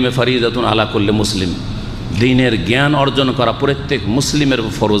 তালাবুল ইলমে ফারিদাতুন আলা কুল্লি মুসলিম, দ্বীনের জ্ঞান অর্জন করা প্রত্যেক মুসলিমের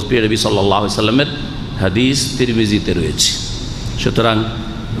ফরজ। প্রিয় নবী সাল্লাল্লাহু আলাইহি সাল্লামের হাদিস তিরমিজিতে রয়েছে। সুতরাং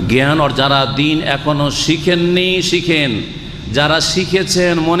জ্ঞান, আর যারা দ্বীন এখনও শিখেননি শিখেন, যারা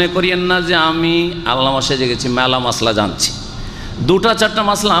শিখেছেন মনে করিয়েন না যে আমি আল্লামা সেজে গেছি, মেলা মাসলা জানছি, দুটা চারটা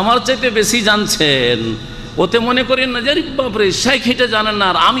মাসলা আমার চাইতে বেশি জানছেন, ওতে মনে করিয়েন না যে বাপরে শাইখ এটা জানেন না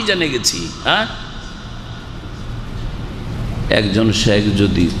আর আমি জেনে গেছি। হ্যাঁ, একজন শাইখ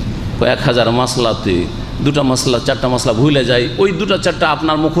যদি 1000 মাসলাতে দুটা মাসলা চারটা মাসলা ভুলে যায়, ওই দুটা চারটা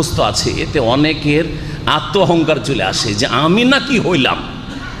আপনার মুখস্থ আছে, এতে অনেকের আত্ম অহংকার চলে আসে যে আমি না কি হইলাম,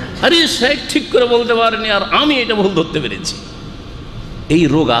 আরে শাইখ ঠিক করে বলতে পারেনি আর আমি এটা ভুল ধরতে পেরেছি। এই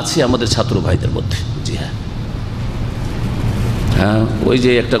রোগ আছে আমাদের ছাত্র ভাইদের মধ্যে। জি হ্যাঁ, হ্যাঁ, ওই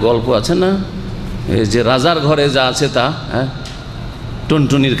যে একটা গল্প আছে না, এই যে রাজার ঘরে যা আছে তা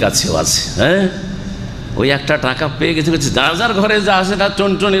টুনটুনির কাছেও আছে। হ্যাঁ, ওই একটা টাকা পেয়ে গেছে, রাজার ঘরে যা আছে তা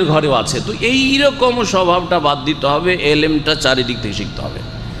টুনটুনির ঘরেও আছে। তো এইরকম স্বভাবটা বাদ দিতে হবে, এলেমটা চারিদিক থেকে শিখতে হবে।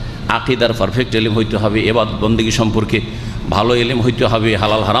 আকীদার পারফেক্ট এলেম হইতে হবে, ইবাদত বন্দেগী সম্পর্কে ভালো এলেম হইতে হবে,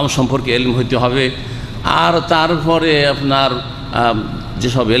 হালাল হারাম সম্পর্কে এলেম হইতে হবে, আর তারপরে আপনার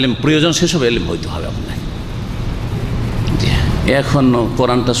যেসব এলেম প্রয়োজন সেসব এলেম হইতে হবে আপনার। এখনও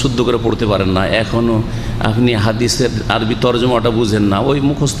কোরআনটা শুদ্ধ করে পড়তে পারেন না, এখনও আপনি হাদিসের আরবি তর্জমাটা বুঝেন না, ওই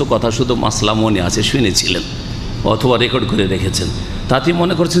মুখস্থ কথা শুধু মাসলা মনে আছে, শুনেছিলেন অথবা রেকর্ড করে রেখেছেন, তাতেই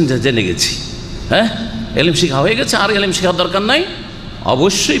মনে করছেন যে জেনে গেছি। হ্যাঁ, এলেম শিখা হয়ে গেছে, আর এলেম শেখার দরকার নাই।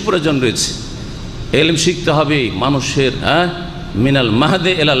 অবশ্যই প্রয়োজন রয়েছে, এলেম শিখতে হবে মানুষের। হ্যাঁ, মিনাল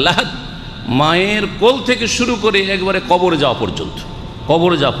মাহদে ইলাল লাহদ, মায়ের কোল থেকে শুরু করে একবারে কবরে যাওয়া পর্যন্ত,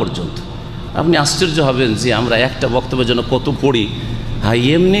 কবরে যাওয়া পর্যন্ত। আপনি আশ্চর্য হবেন যে আমরা একটা বক্তব্যের জন্য কত পড়ি। হ্যাঁ,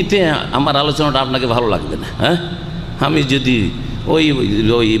 এমনিতে আমার আলোচনাটা আপনাকে ভালো লাগবে না। হ্যাঁ, আমি যদি ওই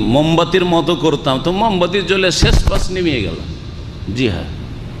ওই মোমবাতির মতো করতাম তো মোমবাতির জ্বলে শেষ পাশ নেমে গেল। জি হ্যাঁ,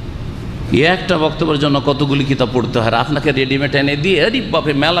 একটা বক্তব্যের জন্য কতগুলি কিতাব পড়তে হয়। আপনাকে রেডিমেড এনে দিয়ে আরে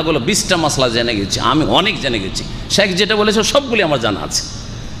বাপে মেলাগুলো 20টা মাসলা জেনে গেছি, আমি অনেক জেনে গেছি, শেখ যেটা বলেছে সবগুলি আমার জানা আছে,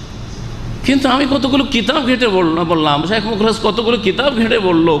 কিন্তু আমি কতগুলো কিতাব ঘেঁটে বললাম, শেখ মুখর কতগুলো কিতাব ঘেঁটে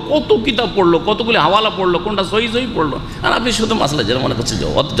বললো, কত কিতাব পড়লো, কতগুলি হাওয়ালা পড়লো, কোনটা সহি সহি পড়লো, আর আপনি শুধু মাসলা যেটা মনে করছেন যে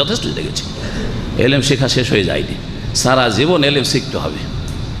যথেষ্ট দেখেছি। এলেম শেখা শেষ হয়ে যায়নি, সারা জীবন এলেম শিখতে হবে,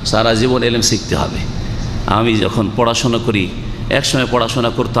 সারা জীবন এলেম শিখতে হবে। আমি যখন পড়াশোনা করি, একসময় পড়াশোনা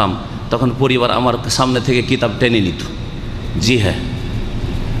করতাম, তখন পরিবার আমার সামনে থেকে কিতাব টেনে নিত। জি হ্যাঁ,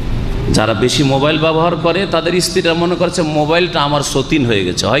 যারা বেশি মোবাইল ব্যবহার করে তাদের স্ত্রীরা মনে করছে মোবাইলটা আমার সতীন হয়ে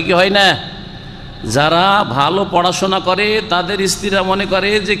গেছে, হয় কি হয় না? যারা ভালো পড়াশোনা করে তাদের স্ত্রীরা মনে করে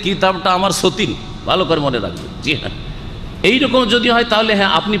যে কিতাবটা আমার সতীন, ভালো করে মনে রাখবে। জি হ্যাঁ, এইরকম যদি হয় তাহলে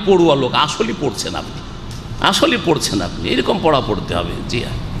হ্যাঁ আপনি পড়ুয়া লোক, আসলেই পড়ছেন আপনি, আসলেই পড়ছেন আপনি, এরকম পড়া পড়তে হবে। জি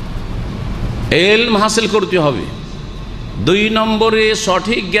হ্যাঁ, ইলম হাসিল করতে হবে। 2 নম্বরে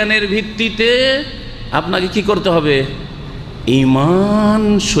সঠিক জ্ঞানের ভিত্তিতে আপনাকে কি করতে হবে? ঈমান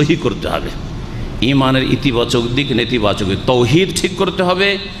সহি করতে হবে। ঈমানের ইতিবাচক দিক, নেতিবাচক দিক, তাওহীদ ঠিক করতে হবে,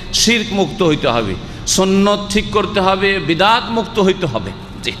 শিরক মুক্ত হইতে হবে, সুন্নত ঠিক করতে হবে, বিদআত মুক্ত হইতে হবে।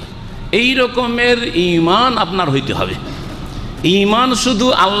 জি, এই রকমের ঈমান আপনার হইতে হবে। ঈমান শুধু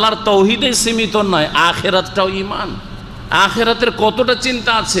আল্লাহর তাওহীদে সীমিত নয়, আখিরাতটাও ঈমান। আখিরাতের কতটা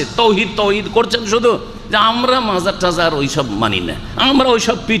চিন্তা আছে। তাওহীদ তাওহীদ করছেন শুধু, যে আমরা মাজার টাজার ওইসব মানি না, আমরা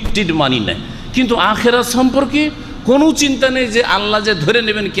ওইসব পিট মানি না, কিন্তু আখিরাত সম্পর্কে কোনো চিন্তা নেই যে আল্লাহ যে ধরে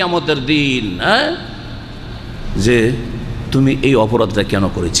নেবেন কিয়ামতের দিন, হ্যাঁ, যে তুমি এই অপরাধটা কেন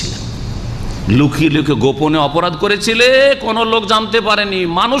করেছিলে, লুকিয়ে লুকিয়ে গোপনে অপরাধ করেছিলে, কোনো লোক জানতে পারেনি,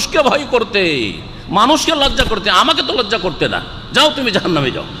 মানুষকে ভয় করতে, মানুষকে লজ্জা করতে, আমাকে তো লজ্জা করতে না, যাও তুমি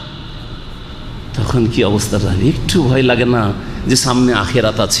জাহান্নামে যাও। তখন কি অবস্থা থাকে? একটু ভয় লাগে না যে সামনে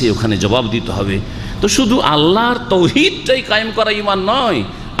আখিরাত আছে, ওখানে জবাব দিতে হবে? তো শুধু আল্লাহর তাওহীদটাই কায়েম করা ঈমান নয়,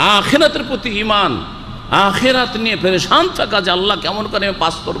 আখিরাতের প্রতি ঈমান, আখিরাত নিয়ে পেরেশান থাকা যে আল্লাহ কেমন করে আমি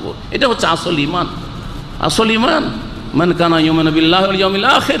পাস করবো, এটা হচ্ছে আসল ঈমান। আসল ইমান মান কানা ইউমিনু বিল্লাহি ওয়াল ইয়াউমিল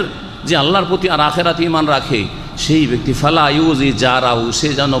আখির, যে আল্লাহর প্রতি আর আখিরাতে ঈমান রাখে সেই ব্যক্তি ফালা ইউজি জারাহু, সে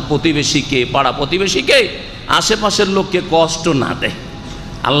যেন প্রতিবেশীকে, পাড়া প্রতিবেশীকে, আশেপাশের লোককে কষ্ট না দেয়।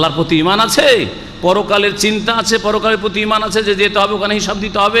 আল্লাহর প্রতি ঈমান আছে, পরকালের চিন্তা আছে, পরকালের প্রতি ঈমান আছে, যে যেতে হবে ওখানে হিসাব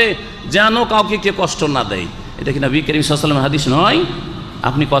দিতে হবে, যেন কাউকে কে কষ্ট না দেয়। এটা কি নবী করিম সাল্লাল্লাহু আলাইহি ওয়াসাল্লামের হাদিস নয়?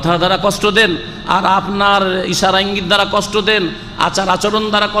 আপনি কথার দ্বারা কষ্ট দেন, আর আপনার ইশারা ইঙ্গিত দ্বারা কষ্ট দেন, আচার আচরণ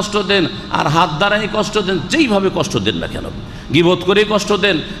দ্বারা কষ্ট দেন, আর হাত দ্বারাই কষ্ট দেন, যেইভাবে কষ্ট দেন না কেন, গীবত করেই কষ্ট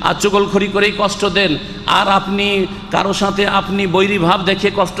দেন, আর চুগলখড়ি করেই কষ্ট দেন, আর আপনি কারো সাথে আপনি বৈরী ভাব দেখে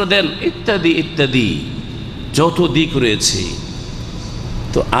কষ্ট দেন, ইত্যাদি ইত্যাদি যত দিক রয়েছে।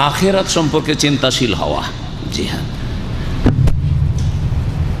 তো আখিরাত সম্পর্কে চিন্তাশীল হওয়া, জি হ্যাঁ,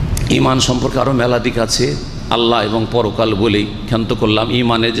 ঈমান সম্পর্কে আরও মেলা দিক আছে। আল্লাহ এবং পরকাল বলেই ক্ষান্ত করলাম।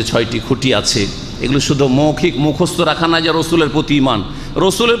 ঈমানের যে 6টি খুঁটি আছে, এগুলো শুধু মৌখিক মুখস্থ রাখা না, যে রসুলের প্রতি ঈমান।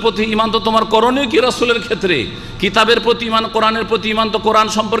 রসুলের প্রতি ঈমান তো তোমার করণীয় কি রসুলের ক্ষেত্রে, কিতাবের প্রতি ঈমান, কোরআনের প্রতি ঈমান, তো কোরআন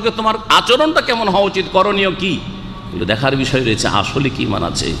সম্পর্কে তোমার আচরণটা কেমন হওয়া উচিত, করণীয় কি, এগুলো দেখার বিষয় রয়েছে। আসলে কি ঈমান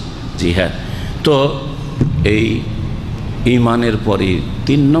আছে, জি হ্যাঁ। তো এই ঈমানের পরে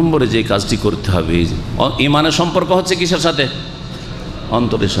 3 নম্বরে যে কাজটি করতে হবে, ঈমানের সম্পর্ক হচ্ছে কিসের সাথে?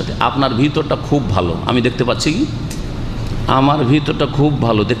 অন্তরের সাথে। আপনার ভিতরটা খুব ভালো, আমি দেখতে পাচ্ছি কি? আমার ভিতরটা খুব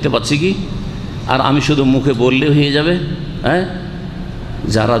ভালো দেখতে পাচ্ছি কি? আর আমি শুধু মুখে বললে হয়ে যাবে? হ্যাঁ,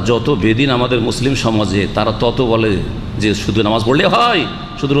 যারা যত বেদিন আমাদের মুসলিম সমাজে, তারা তত বলে যে শুধু নামাজ পড়লে হয়,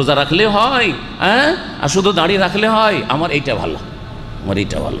 শুধু রোজা রাখলে হয়, হ্যাঁ, আর শুধু দাড়ি রাখলে হয়, আমার এইটা ভালো, আমার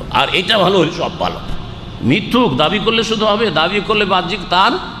এইটা ভালো, আর এইটা ভালো হলে সব ভালো। মিথ্যুক দাবি করলে শুধু হবে, দাবি করলে বাহ্যিক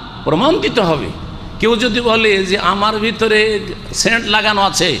তার প্রমাণ দিতে হবে। কেউ যদি বলে যে আমার ভিতরে সেন্ট লাগানো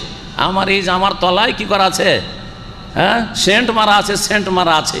আছে, আমার এই জামার তলায় কি করা আছে, হ্যাঁ, সেন্ট মারা আছে, সেন্ট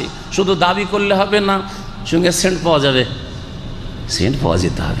মারা আছে, শুধু দাবি করলে হবে না, সঙ্গে সেন্ট পাওয়া যাবে, সেন্ট পাওয়া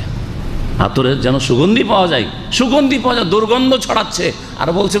যেতে হবে, আতরের যেন সুগন্ধি পাওয়া যায়, সুগন্ধি পাওয়া যায়, দুর্গন্ধ ছড়াচ্ছে, আর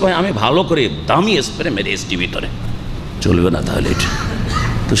বলছে ভাই আমি ভালো করে দামি স্প্রে মেরে এসছি ভিতরে, চলবে না তাহলে এটা।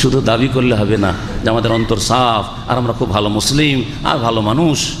 তো শুধু দাবি করলে হবে না যে আমাদের অন্তর সাফ আর আমরা খুব ভালো মুসলিম আর ভালো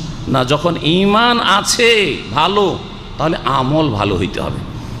মানুষ, না, যখন ঈমান আছে ভালো, তাহলে আমল ভালো হইতে হবে।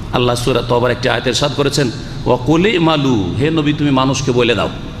 আল্লাহ সূরা তওবার একটি আয়াতে ইরশাদ করেছেন, ওয়াকুল ইমালু, হে নবী তুমি মানুষকে বলে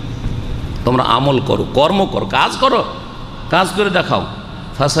দাও তোমরা আমল করো, কর্ম করো, কাজ করো, কাজ করে দেখাও।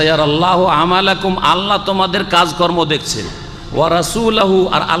 ফাসায়ারাল্লাহু আমালাকুম, আল্লাহ তোমাদের কাজকর্ম দেখছেন। ওয়া রাসূলুহু,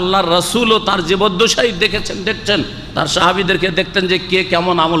 আর আল্লাহর রাসূলও তার জীবদ্দশায় দেখছেন, তার সাহাবীদেরকে দেখতেন যে কে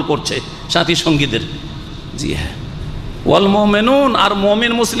কেমন আমল করছে, সাথী সঙ্গীদের, জি হ্যাঁ। ওয়াল মুমিনুন, আর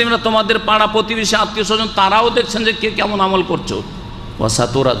মুমিন মুসলিমরা তোমাদের পাড়া প্রতিবেশী আত্মীয় স্বজন তারাও দেখছেন যে কে কেমন আমল করছো।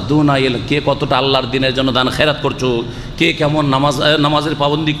 ওয়াসাতুরাদ্দুনা ইলা, কে কতটা আল্লাহর দিনের জন্য দান খেরাত করছো, কে কেমন নামাজের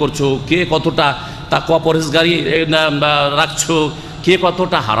পাবন্দি করছো, কে কতটা তাকওয়া পরহেজগারি রাখছো, কে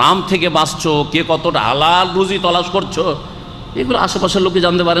কতটা হারাম থেকে বাঁচছো, কে কতটা হালাল রুজি তলাশ করছো, এগুলো আশেপাশের লোকে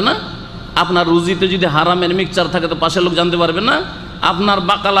জানতে পারে না। আপনার রুজিতে যদি হারামের মিক্সচার থাকে তো পাশের লোক জানতে পারবে না। আপনার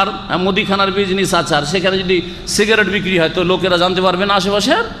বাকালার মুদিখানার বিজনেস আছে, আর সেখানে যদি সিগারেট বিক্রি হয় তো লোকেরা জানতে পারবে না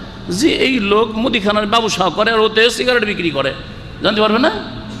আশেপাশের যে এই লোক মুদিখানার ব্যবসা করে আর ওতে সিগারেট বিক্রি করে, জানতে পারবে না।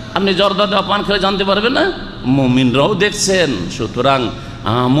 আপনি জর্দা দেওয়া পান খেলে জানতে পারবে না, মুমিনরাও দেখছেন। সুতরাং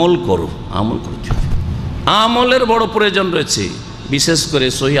আমল করো, আমল করতে হবে, আমলের বড় প্রয়োজন রয়েছে। বিশেষ করে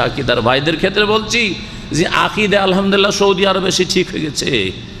সহি আকীদার ভাইদের ক্ষেত্রে বলছি যে আকীদা আলহামদুলিল্লাহ সৌদি আরবে বেশি ঠিক হয়ে গেছে,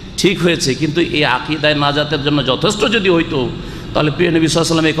 ঠিক হয়েছে, কিন্তু এই আকীদায় নাজাতের জন্য যথেষ্ট যদি হইতো তাহলে প্রিয় নবী সাল্লাল্লাহু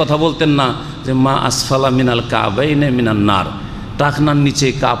আলাইহি ওয়াসাল্লাম এই কথা বলতেন না যে মা আসফালা মিনাল কাবাইনে মিনান নার, টাকনার নিচে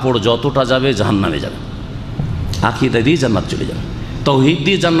কাপড় যতটা যাবে জাহান্নামে যাবে, আকীদা দিয়ে জান্নাত চলে যাবে, তাওহীদ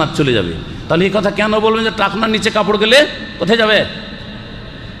দিয়ে জান্নাত চলে যাবে। তাহলে এই কথা কেন বলবেন যে টাকনার নিচে কাপড় গেলে কোথায় যাবে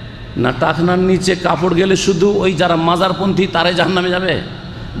না? টাকনার নিচে কাপড় গেলে শুধু ওই যারা মাজারপন্থী তারাই জাহান্নামে যাবে,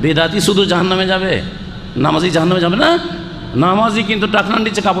 বেদাতি শুধু জাহান্নামে যাবে, নামাজি জাহান্নামে যাবে না। নামাজি কিন্তু টাকনার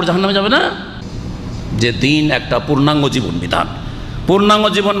নিচে কাপড় জাহান্নামে যাবে না। যে দিন একটা পূর্ণাঙ্গ জীবন বিধান, পূর্ণাঙ্গ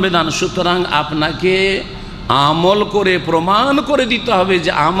জীবন বিধান। সুতরাং আপনাকে আমল করে প্রমাণ করে দিতে হবে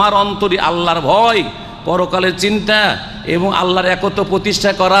যে আমার অন্তরে আল্লাহর ভয়, পরকালের চিন্তা এবং আল্লাহর একত্ব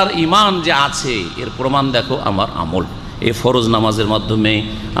প্রতিষ্ঠা করার ঈমান যে আছে, এর প্রমাণ দেখো আমার আমল। এই ফরজ নামাজের মাধ্যমে,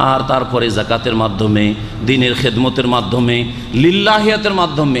 আর তারপরে যাকাতের মাধ্যমে, দিনের খেদমতের মাধ্যমে, লিল্লাহিয়াতের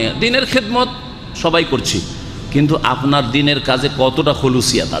মাধ্যমে। দিনের খেদমত সবাই করছি, কিন্তু আপনার দিনের কাজে কতটা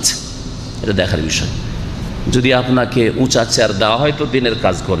খুলুসিয়াত আছে এটা দেখার বিষয়। যদি আপনাকে উঁচা চেয়ার দেওয়া হয় তো দিনের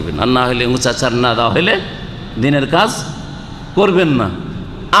কাজ করবেন, আর না হলে উঁচা চেয়ার না দেওয়া হলে দিনের কাজ করবেন না।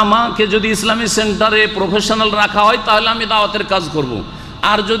 আমাকে যদি ইসলামিক সেন্টারে প্রফেশনাল রাখা হয় তাহলে আমি দাওয়াতের কাজ করব,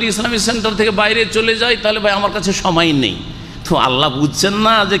 আর যদি ইসলামিক সেন্টার থেকে বাইরে চলে যাই তাহলে ভাই আমার কাছে সময় নেই। তো আল্লাহ বুঝছেন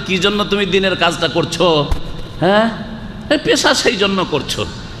না যে কি জন্য তুমি দিনের কাজটা করছো? হ্যাঁ, পেশা সেই জন্য করছো,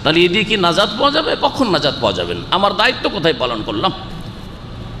 তাহলে এদিকে কি নাজাত পাওয়া যাবে? কখন নাজাত পাওয়া যাবে না? আমার দায়িত্ব কোথায় পালন করলাম?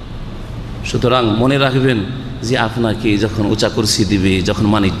 সুতরাং মনে রাখবেন যে আপনাকে যখন উঁচা কুরসি দিবে, যখন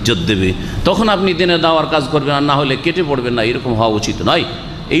মান ইজ্জত দেবে, তখন আপনি দিনে দাওয়ার কাজ করবেন, আর না হলে কেটে পড়বেন না। এরকম হওয়া উচিত নয়।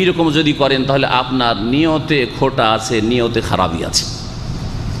 এইরকম যদি করেন তাহলে আপনার নিয়তে খোটা আছে, নিয়তে খারাপই আছে।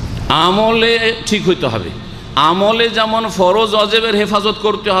 আমলে ঠিক হইতে হবে। আমলে যেমন ফরজ অজেবের হেফাজত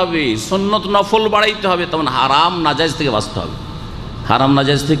করতে হবে, সুন্নত নফল বাড়াইতে হবে, তেমন হারাম নাজায়েজ থেকে বাঁচতে হবে। হারাম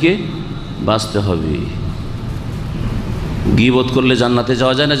নাজায়েজ থেকে বাঁচতে হবে। গীবত করলে জান্নাতে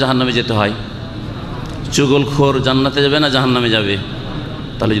যাওয়া যায় না জাহান্নামে যেতে হয়? চুগলখোর জান্নাতে যাবে না জাহান্নামে যাবে?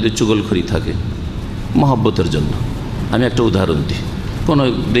 তাহলে যদি চুগলখোরি থাকে, মহব্বতের জন্য আমি একটা উদাহরণ দিই। কোনো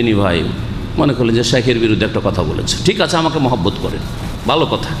দিনী ভাই মনে করলেন যে শেখের বিরুদ্ধে একটা কথা বলেছে, ঠিক আছে আমাকে মহব্বত করেন, ভালো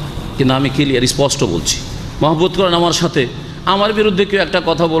কথা, কিন্তু আমি ক্লিয়ার স্পষ্ট বলছি, মহব্বত করেন আমার সাথে। আমার বিরুদ্ধে কেউ একটা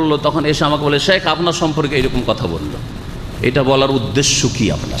কথা বললো, তখন এসে আমাকে বলে শেখ আপনার সম্পর্কে এরকম কথা বললো। এটা বলার উদ্দেশ্য কি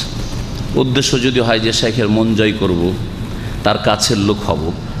আপনার? উদ্দেশ্য যদি হয় যে শেখের মন জয় করবো, তার কাছের লোক হব,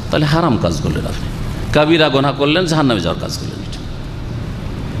 তাহলে হারাম কাজ করলেন আপনি, কাবিরা গুনাহ করলেন, জাহান্নামে যাওয়ার কাজ করলেন।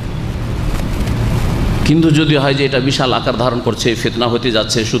 কিন্তু যদি হয় যে এটা বিশাল আকার ধারণ করছে, ফিতনা হতে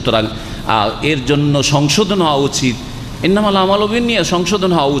যাচ্ছে, সুতরাং এর জন্য সংশোধন হওয়া উচিত, ইন্নামাল আমালু বিন্নিয়াত,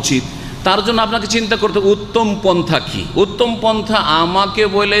 সংশোধন হওয়া উচিত। তার জন্য আপনাকে চিন্তা করতে উত্তম পন্থা কি? উত্তম পন্থা আমাকে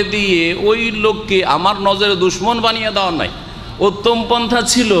বলে দিয়ে ওই লোককে আমার নজরে দুশ্মন বানিয়ে দেওয়া নয়। উত্তম পন্থা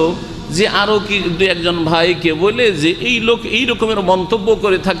ছিল যে আরও কি দু একজন ভাইকে বলে যে এই লোক এই রকমের মন্তব্য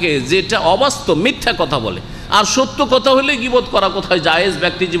করে থাকে, যেটা অবাস্তব, মিথ্যা কথা বলে, আর সত্য কথা হলে গীবত করা কোথায় জায়েজ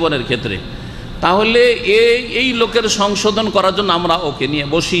ব্যক্তি জীবনের ক্ষেত্রে। তাহলে এই লোকের সংশোধন করার জন্য আমরা ওকে নিয়ে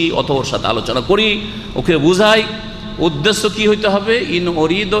বসি, অথবা ওর সাথে আলোচনা করি, ওকে বুঝাই। উদ্দেশ্য কি হইতে হবে? ইন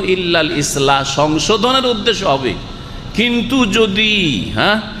উরিদু ইল্লাল ইসলাহ, সংশোধনের উদ্দেশ্য হবে। কিন্তু যদি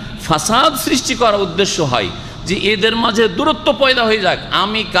ফাসাদ সৃষ্টি করার উদ্দেশ্য হয় যে এদের মাঝে দূরত্ব পয়দা হয়ে যাক,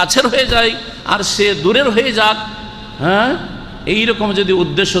 আমি কাছের হয়ে যাই আর সে দূরের হয়ে যাক, এইরকম যদি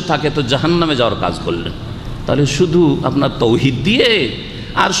উদ্দেশ্য থাকে তো জাহান্নামে যাওয়ার কাজ করলেন। তাহলে শুধু আপনার তৌহিদ দিয়ে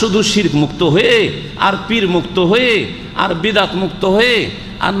আর শুধু শিরক মুক্ত হয়ে আর পীর মুক্ত হয়ে আর বিদাত মুক্ত হয়ে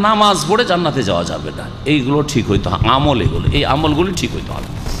আর নামাজ পড়ে জান্নাতে যাওয়া যাবে না। এইগুলো ঠিক হইতে হবে, আমল, এগুলো এই আমলগুলি ঠিক হইতে হবে।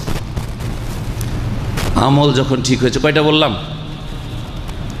 আমল যখন ঠিক হয়েছে, কয়টা বললাম?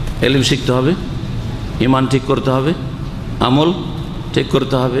 ইলম শিখতে হবে, ঈমান ঠিক করতে হবে, আমল ঠিক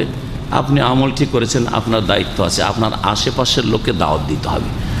করতে হবে। আপনি আমল ঠিক করেছেন, আপনার দায়িত্ব আছে আপনার আশেপাশের লোককে দাওয়াত দিতে হবে।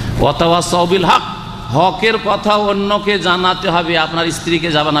 ওয়াতাওয়াসাউ বিল হক, হকের কথা অন্যকে জানাতে হবে। আপনার স্ত্রীকে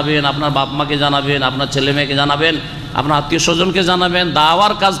জানাবেন, আপনার বাপ মাকে জানাবেন, আপনার ছেলে মেয়েকে জানাবেন, আপনার আত্মীয় স্বজনকে জানাবেন,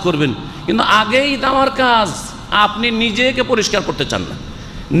 দাওয়ার কাজ করবেন। কিন্তু আগেই দাওয়ার কাজ, আপনি নিজেকে পরিষ্কার করতে চান না,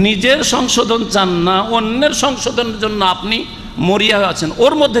 নিজের সংশোধন চান না, অন্যের সংশোধনের জন্য আপনি মরিয়া হয়ে আছেন।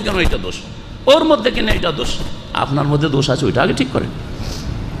 ওর মধ্যে কেন এটা দোষ, ওর মধ্যে কেন এটা দোষ? আপনার মধ্যে দোষ আছে, ওইটা আগে ঠিক করেন।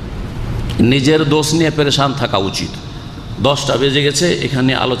 নিজের দোষ নিয়ে পেরেশান থাকা উচিত। 10টা বেজে গেছে,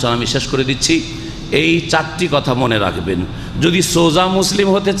 এখানে আলোচনা আমি শেষ করে দিচ্ছি। এই 4টি কথা মনে রাখবেন। যদি সোজা মুসলিম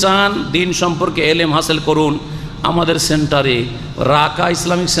হতে চান, দিন সম্পর্কে এলেম হাসিল করুন। আমাদের সেন্টারে, রাকা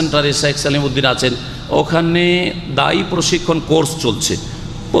ইসলামিক সেন্টারে শেখ সালিমউদ্দিন আছেন, ওখানে দায়ী প্রশিক্ষণ কোর্স চলছে।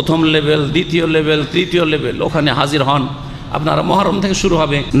 প্রথম লেভেল, দ্বিতীয় লেভেল, তৃতীয় লেভেল, ওখানে হাজির হন। আপনারা মহরম থেকে শুরু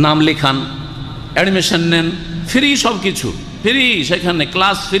হবে, নাম লেখান, অ্যাডমিশন নেন, ফ্রি, সব কিছু ফ্রি, সেখানে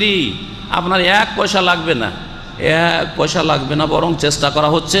ক্লাস ফ্রি, আপনার 1 পয়সা লাগবে না, 1 পয়সা লাগবে না। বরং চেষ্টা করা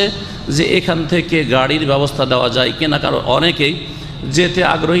হচ্ছে যে এখান থেকে গাড়ির ব্যবস্থা দেওয়া যায় কিনা, কারণ অনেকেই যেতে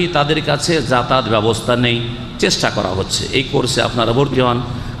আগ্রহী, তাদের কাছে যাতায়াত ব্যবস্থা নেই, চেষ্টা করা হচ্ছে। এই কোর্সে আপনারা ভর্তি হন।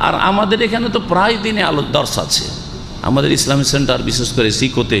 আর আমাদের এখানে তো প্রায় দিনে দর্শ আছে, আমাদের ইসলামিক সেন্টার বিশেষ করে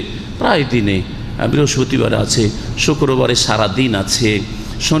সিকোতে প্রায় দিনে, বৃহস্পতিবারে আছে, শুক্রবারে সারা দিন আছে,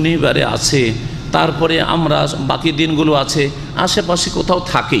 শনিবারে আছে, তারপরে আমরা বাকি দিনগুলো আছে। আশেপাশে কোথাও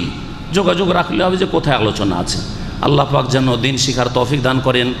থাকেই, যোগাযোগ রাখলে হবে যে কোথায় আলোচনা আছে। আল্লাহ পাক যেন দিন শিখার তৌফিক দান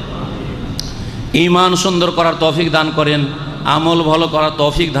করেন, ঈমান সুন্দর করার তৌফিক দান করেন, আমল ভালো করার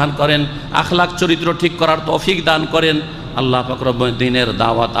তৌফিক দান করেন, আখলাক চরিত্র ঠিক করার তৌফিক দান করেন। আল্লাহ পাক রব্বুল দিনের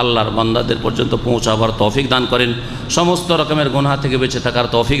দাওয়াত আল্লাহর বান্দাদের পর্যন্ত পৌঁছাবার তৌফিক দান করেন, সমস্ত রকমের গুনাহ থেকে বেঁচে থাকার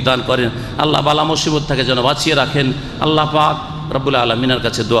তৌফিক দান করেন। আল্লাহ বালা মুসিবত থেকে যেন বাঁচিয়ে রাখেন। আল্লাহ পাক রব্বুল আলামিনের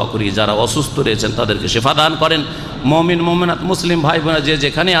কাছে দোয়া করি, যারা অসুস্থ রয়েছেন তাদেরকে শিফা দান করেন। মুমিন মুমিনাত মুসলিম ভাই বোনেরা যে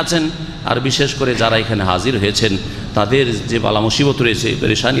যেখানে আছেন, আর বিশেষ করে যারা এখানে হাজির হয়েছেন, তাদের যে বালা মুসিবত রয়েছে,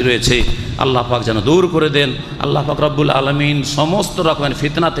 পেরেশানি রয়েছে, আল্লাহ পাক যেন দূর করে দেন। আল্লাহ পাক রব্বুল আলামিন সমস্ত রকমের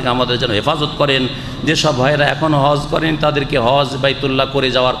ফিতনা থেকে আমাদের যেন হেফাজত করেন। যেসব ভাইরা এখনও হজ করেন, তাদেরকে হজ বাইতুল্লাহ করে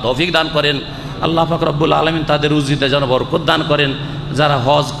যাওয়ার তৌফিক দান করেন। আল্লাহ পাক রব্বুল আলামিন তাদের রুজিতে যেন বরকত দান করেন। যারা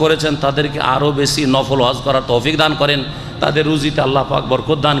হজ করেছেন তাদেরকে আরও বেশি নফল হজ করার তৌফিক দান করেন, তাদের রুজিতে আল্লাহ পাক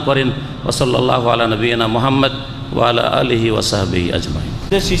বরকত দান করেন। ওয়া সাল্লাল্লাহু আলা নবিয়িনা মুহাম্মদ ওয়া আলা আলিহি ওয়া সাহবিহি আজমাইন।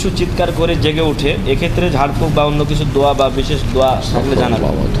 যে শিশু চিৎকার করে জেগে ওঠে, এক্ষেত্রে ঝাড়ফুঁক বা অন্য কিছু দোয়া বা বিশেষ দোয়া থাকলে জানাবো।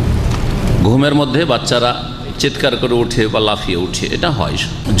 ঘুমের মধ্যে বাচ্চারা চিৎকার করে উঠে বা লাফিয়ে উঠে, এটা হয়।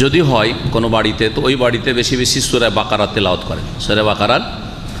 যদি হয় কোনো বাড়িতে, তো ওই বাড়িতে বেশি বেশি সূরা বাকারা তেলাওয়াত করেন, সূরা বাকারার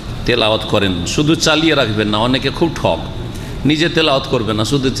তেলাওয়াত করেন। শুধু চালিয়ে রাখবেন না, অনেকে খুব ঠক, নিজে তেলাওয়াত করবে না,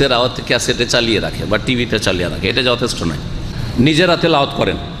 শুধু তেলাওয়াত ক্যাসেটে চালিয়ে রাখে বা টিভিতে চালিয়ে রাখে, এটা যথেষ্ট নয়। নিজেরা তেলাওয়াত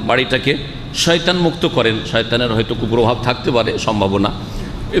করেন, বাড়িটাকে শয়তান মুক্ত করেন। শয়তানের হয়তো কুপ্রভাব থাকতে পারে, সম্ভাবনা,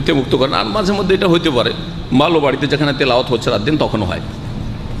 এতে মুক্ত করেন। আর মাঝে মধ্যে এটা হইতে পারে ভালো বাড়িতে যেখানে তেলাওয়াত হচ্ছে রাত দিন, তখন হয়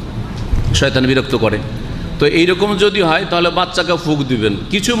শয়তান বিরক্ত করে। তো এইরকম যদি হয় তাহলে বাচ্চাকে ফুঁক দিবেন।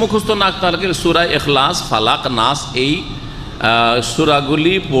 কিছু মুখস্থ না থাকলে সূরা ইখলাস, ফালাক, নাস এই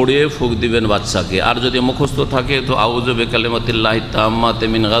সূরাগুলি পড়ে ফুঁক দিবেন বাচ্চাকে। আর যদি মুখস্থ থাকে তো আউযু বিকালিমাতিল্লাহি তাম্মাতি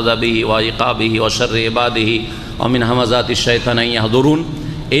মিন গাযাবিহি ওয়া ইকাবিহি ওয়া শাররি ইবাদিহি ওয়া মিন হামাযাতিশ শাইতানি ইয়াহযুরুন,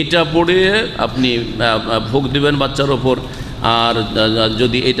 এইটা পড়ে আপনি ফুঁক দিবেন বাচ্চার ওপর। আর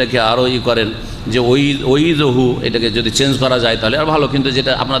যদি এটাকে আরও করেন যে ওই জহু, এটাকে যদি চেঞ্জ করা যায় তাহলে আর ভালো। কিন্তু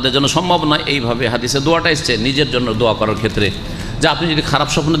যেটা আপনাদের জন্য সম্ভব নয়, এইভাবে হাদিসে দোয়াটা এসছে নিজের জন্য দোয়া করার ক্ষেত্রে, যে আপনি যদি খারাপ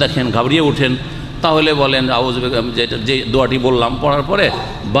স্বপ্ন দেখেন, ঘাবড়িয়ে ওঠেন, তাহলে বলেন যে দোয়াটি বললাম, পড়ার পরে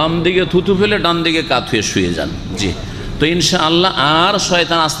বাম দিকে থুতু ফেলে ডান দিকে কাত হয়ে শুয়ে যান। জি, তো ইনশাআল্লাহ আর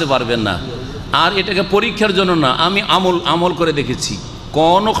শয়তান আসতে পারবেন না। আর এটাকে পরীক্ষার জন্য না, আমি আমল করে দেখেছি,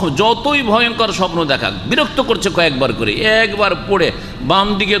 যতই ভয়ঙ্কর স্বপ্ন দেখা বিরক্ত করছে কয়েকবার করে, একবার পড়ে বাম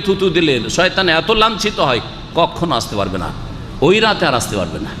দিকে থুতু দিলে শয়তান এত লাঞ্ছিত হয়, কখনো আসতে পারবে না, ওই রাতে আর আসতে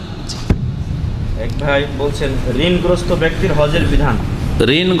পারবে না। এক ভাই বলছেন ঋণগ্রস্ত ব্যক্তির হজের বিধান।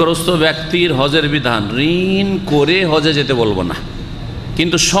 ঋণগ্রস্ত ব্যক্তির হজের বিধান, ঋণ করে হজে যেতে বলবো না,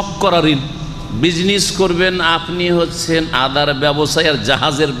 কিন্তু শখ করা ঋণ। বিজনেস করবেন, আপনি হচ্ছেন আদার ব্যবসায় আর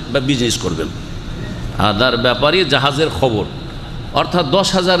জাহাজের বিজনেস করবেন, আদার ব্যাপারই জাহাজের খবর, অর্থাৎ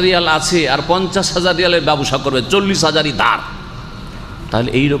 10,000 রিয়াল আছে আর 50,000 রিয়ালের ব্যবসা করবে, 40,000ই ধার। তাহলে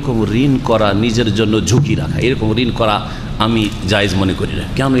এইরকম ঋণ করা, নিজের জন্য ঝুঁকি রাখা, এরকম ঋণ করা আমি জায়েজ মনে করি না।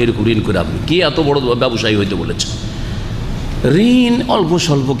 কেন এরকম ঋণ করে আপনি কি এত বড় ব্যবসায়ী হইতে বলেছে? ঋণ অল্প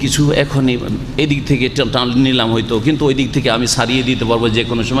স্বল্প কিছু এখনই এদিক থেকে টান নিলাম হয়তো, কিন্তু ওই দিক থেকে আমি সারিয়ে দিতে পারবো যে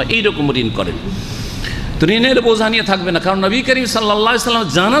কোনো সময়, এইরকম ঋণ করেন। তো ঋণের বোঝা নিয়ে থাকবে না, কারণ নবী করিম সাল্লাল্লাহু আলাইহি সাল্লাম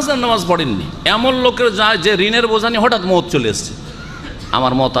জানাজার নামাজ পড়েননি। এমন লোকের যায় যে ঋণের বোঝা নিয়ে হঠাৎ মওত চলে এসছে।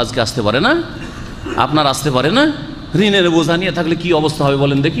 আমার মত আজকে আসতে পারে না, আপনার আসতে পারে না। ঋণের বোঝা নিয়ে থাকলে কি অবস্থা হবে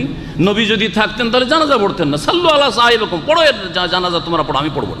বলেন দেখি? নবী যদি থাকতেন তাহলে জানাজা পড়তেন না, সাল্লু আলা সাহিবকুম, পড়ো জানাজা, তোমরা পড়ো,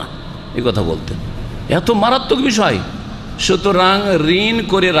 আমি পড়বো না, এই কথা বলতেন। এত মারাত্মক বিষয়। সুতরাং ঋণ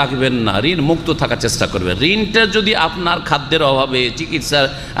করে রাখবেন না, ঋণ মুক্ত থাকার চেষ্টা করবেন। ঋণটা যদি আপনার খাদ্যের অভাবে, চিকিৎসার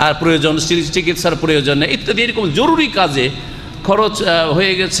প্রয়োজন, চিকিৎসার প্রয়োজনে ইত্যাদি এরকম জরুরি কাজে খরচ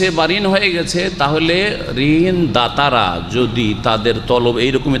হয়ে গেছে বা ঋণ হয়ে গেছে, তাহলে ঋণ দাতারা যদি তাদের তলব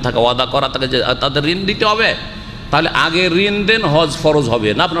এইরকমই থাকে, ওয়াদা করা থাকে যে তাদের ঋণ দিতে হবে, তাহলে আগে ঋণ দেন, হজ ফরজ হবে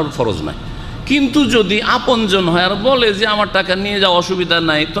না, আপনার ফরজ নয়। কিন্তু যদি আপনজন হয় আর বলে যে আমার টাকা নিয়ে যাওয়া অসুবিধা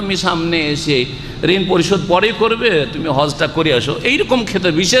নাই, তুমি সামনে এসে ঋণ পরিশোধ পরেই করবে, তুমি হজটা করে আসো, এইরকম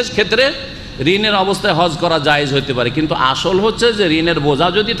ক্ষেত্রে, বিশেষ ক্ষেত্রে ঋণের অবস্থায় হজ করা জায়েজ হতে পারে। কিন্তু আসল হচ্ছে যে ঋণের বোঝা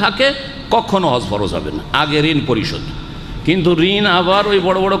যদি থাকে, কখনো হজ ফরজ হবে না, আগে ঋণ পরিশোধ। কিন্তু ঋণ আবার ওই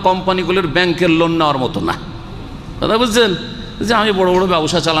বড় বড় কোম্পানিগুলোর ব্যাংকের লোন নেওয়ার মতো না, দাদা বুঝছেন, যে আমি বড় বড়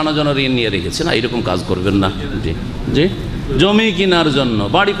ব্যবসা চালানোর জন্য ঋণ নিয়ে রেখেছি, না, এরকম কাজ করবেন না। জি জি, জমি কেনার জন্য,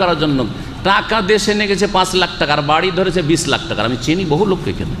 বাড়ি করার জন্য টাকা দেশে নিয়ে গেছে 5 লাখ টাকা, আর বাড়ি ধরেছে 20 লাখ টাকার। আমি চিনি বহু লোককে,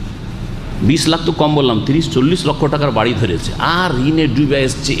 এখানে 20 লাখ তো কম বললাম, 30-40 লক্ষ টাকার বাড়ি ধরেছে, আর ঋণে ডুবে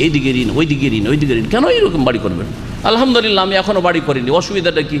এসছে, এইদিকে ঋণ, ওইদিকে ঋণ, ওইদিকে ঋণ। কেন এইরকম বাড়ি করবেন? আলহামদুলিল্লাহ আমি এখনও বাড়ি করিনি,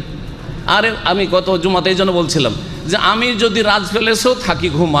 অসুবিধাটা কি? আরে আমি গত জুমাতে এই জন্য বলছিলাম যে আমি যদি রাজ প্যালেসেও থাকি,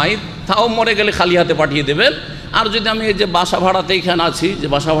 ঘুমাই, তাও মরে গেলে খালি হাতে পাঠিয়ে দেবেন। আর যদি আমি এই যে বাসা ভাড়াতে এখানে আছি, যে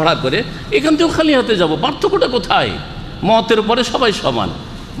বাসা ভাড়া করে, এখান থেকেও খালি হাতে যাব, পার্থক্যটা কোথায়? মতের পরে সবাই সমান।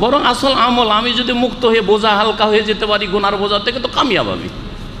 বরং আসল আমল, আমি যদি মুক্ত হয়ে বোঝা হালকা হয়ে যেতে পারি গুনার বোঝা থেকে, তো কামিয়াব আমি।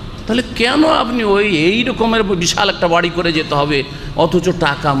 তাহলে কেন আপনি এই রকমের বিশাল একটা বাড়ি করে যেতে হবে, অথচ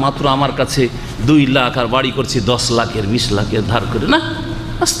টাকা মাত্র আমার কাছে 2 লাখ, আর বাড়ি করছি 10 লাখের 20 লাখের ধার করে? না,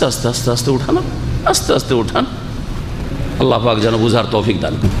 আস্তে আস্তে আস্তে আস্তে উঠান, আস্তে আস্তে উঠান। আল্লাহ পাক যেন বুঝার তৌফিক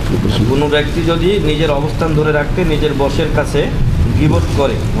দান। কোনো ব্যক্তি যদি নিজের অবস্থান ধরে রাখতে নিজের বসের কাছে গীবত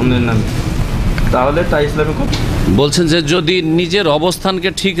করে অন্যের নামে, তাহলে তা ইসলামিক? বলছেন যে যদি নিজের অবস্থানকে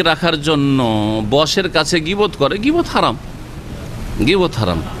ঠিক রাখার জন্য বসের কাছে গীবত করে, গীবত হারাম, গীবত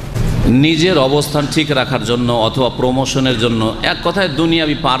হারাম। নিজের অবস্থান ঠিক রাখার জন্য অথবা প্রমোশনের জন্য, এক কথায়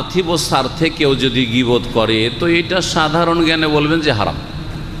দুনিয়াবি পার্থিব স্বার্থে কেউ যদি গীবত করে, তো এটা সাধারণ জ্ঞানে বলবেন যে হারাম।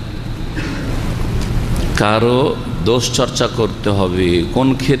 কারো দোষ চর্চা করতে হবে কোন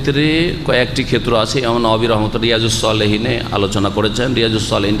ক্ষেত্রে? কয়েকটি ক্ষেত্র আছে, এমন নবী রহমতুল্লাহ রিয়াজুস সালেহিনে আলোচনা করেছেন, রিয়াজুস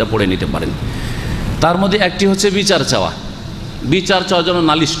সালেহিনটা পড়ে নিতে পারেন। তার মধ্যে একটি হচ্ছে বিচার চাওয়া, বিচার চাওয়ার জন্য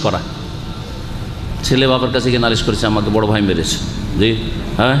নালিশ করা। ছেলে বাবার কাছে গিয়ে নালিশ করেছে আমাকে বড় ভাই মেরেছে, জি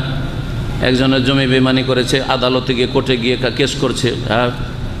হ্যাঁ। একজনের জমি বেমানি করেছে, আদালতে গিয়ে কোর্টে গিয়ে কেস করছে। হ্যাঁ,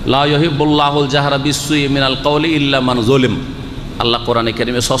 লা ইউহিব্বুল্লাহুল জাহরা বিসসুই মিনাল কওলি ইল্লা মান যালিম। আল্লাহ কোরআনে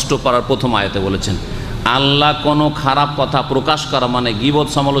কারিমে 6ষ্ঠ পারার প্রথম আয়াতে বলেছেন, আল্লাহ কোনো খারাপ কথা প্রকাশ করা মানে গীবত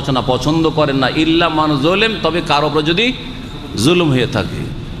সমালোচনা পছন্দ করেন না, ইল্লা মান যালিম, তবে কারো উপর যদি জুলুম হয়ে থাকে।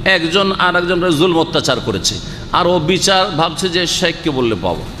 একজন আর একজনের জুলম অত্যাচার করেছে, আর ও বিচার ভাবছে যে শেখকে বললে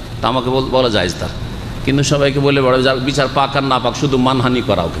পাবো, তা আমাকে বলা যায় তার, কিন্তু সবাইকে বলে বড় যার বিচার পাক আর না পাক শুধু মানহানি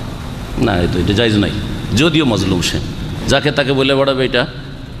করা, ওকে না, এটা জায়েজ নাই। যদিও মজলুম সে, যাকে তাকে বলে বেড়াবে এটা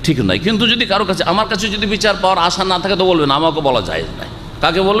ঠিক নাই। কিন্তু যদি কারো কাছে, আমার কাছে যদি বিচার পাওয়ার আশা না থাকে তো বলবেন, আমাকে বলা জায়েজ নাই।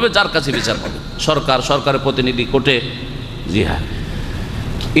 কাকে বলবে? যার কাছে বিচার পাবে, সরকারের প্রতিনিধি, কোর্টে। জি হ্যাঁ,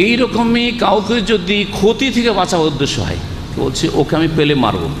 এইরকমই কাউকে যদি ক্ষতি থেকে বাঁচাবার উদ্দেশ্য হয়, বলছে ওকে আমি পেলে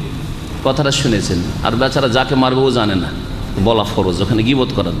মারবো, কথাটা শুনেছেন, আর বেচারা যাকে মারবে ও জানে না, বলা ফরজ, ওখানে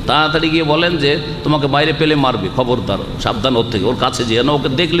গীবত করেন, তাড়াতাড়ি গিয়ে বলেন যে তোমাকে বাইরে পেলে মারবে, খবরদার, সাবধান ওর থেকে, ওর কাছে যেয়ে না, ওকে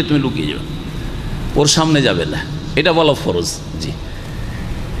দেখলে তুমি লুকিয়ে যাবে, ওর সামনে যাবে না, এটা বলা ফরজ। জি,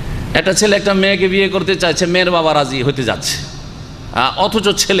 একটা ছেলে একটা মেয়েকে বিয়ে করতে চাইছে, মেয়ের বাবা রাজি হতে যাচ্ছে, অথচ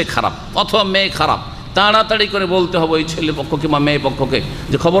ছেলে খারাপ অথবা মেয়ে খারাপ, তাড়াতাড়ি করে বলতে হবে ওই ছেলে পক্ষকে বা মেয়ে পক্ষকে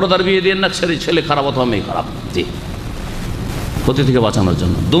যে খবরদার বিয়ে দিয়ে না, ছেলে খারাপ অথবা মেয়ে খারাপ। জি, ক্ষতি থেকে বাঁচানোর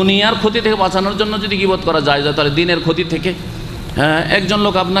জন্য, দুনিয়ার ক্ষতি থেকে বাঁচানোর জন্য যদি গীবত করা যায়, তাহলে দিনের ক্ষতি থেকে। হ্যাঁ, একজন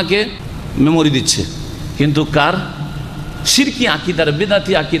লোক আপনাকে মেমোরি দিচ্ছে, কিন্তু কার? শিরকি আকিদার,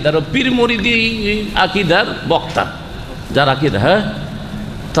 বেদাতি আকিদার, পীর মুরিদি আকিদার বক্তা, যার আকিদা। হ্যাঁ,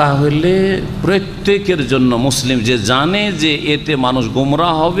 তাহলে প্রত্যেকের জন্য মুসলিম যে জানে যে এতে মানুষ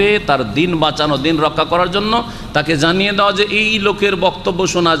গোমরাহ হবে, তার দিন বাঁচানো, দিন রক্ষা করার জন্য তাকে জানিয়ে দেওয়া যে এই লোকের বক্তব্য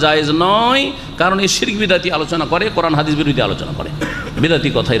শোনা জায়েজ নয়, কারণ এই শিরক বিদাতি আলোচনা করে, কোরআন হাদিস বিরোধী আলোচনা করে, বিদাতি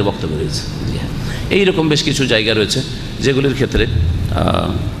কথা এর বক্তব্য রয়েছে। এইরকম বেশ কিছু জায়গা রয়েছে যেগুলির ক্ষেত্রে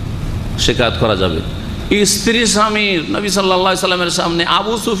শিকায়ত করা যাবে। স্ত্রী স্বামীর, নবী সাল্লাল্লাহু আলাইহি সাল্লামের সামনে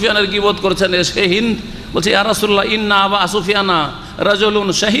আবু সুফিয়ানের গীবত করেছেন, সে হিন্দ বলছে, ইয়া রাসূলুল্লাহ ইন্না আবা সুফিয়ানা রাজুলুন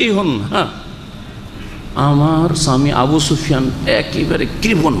শাহীহুন। হ্যাঁ, আমার স্বামী আবু সুফিয়ান একেবারে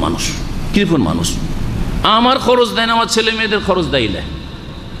কৃপণ মানুষ, আমার খরচ দেয় না, আমার ছেলে মেয়েদের খরচ দেয় না।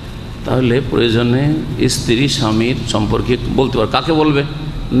 তাহলে প্রয়োজনে স্ত্রী স্বামীর সম্পর্কে বলতে পারে, কাকে বলবে?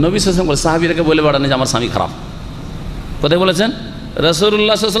 নবী সাল্লাল্লাহু আলাইহি ওয়াসাল্লাম সাহাবীরাকে বলে বেড়ান যে আমার স্বামী খারাপ। কোথায় বলেছেন?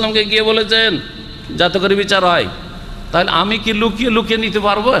 রাসূলুল্লাহ সাল্লাল্লাহু আলাইহি ওয়াসাল্লামকে গিয়ে বলেছেন যাতে করে বিচার হয়। তাহলে আমি কি লুকিয়ে নিতে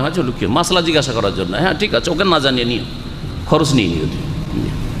পারবো? হ্যাঁ, লুকিয়ে মাসলা জিজ্ঞাসা করার জন্য, হ্যাঁ ঠিক আছে, ওকে না জানিয়ে নিও, খরচ নিয়ে নিও।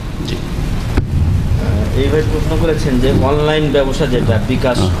 জি, এইভাবে প্রশ্ন করেছেন যে অনলাইন ব্যবসা, যেটা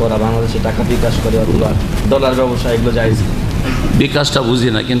বিকাশ করা, বাংলাদেশে টাকা বিকাশ করে অথবা ডলার ব্যবসা, এগুলো জায়েজ? বিকাশটা বুঝি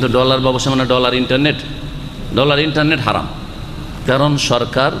না, কিন্তু ডলার ব্যবসা মানে ডলার ইন্টারনেট হারাম। কারণ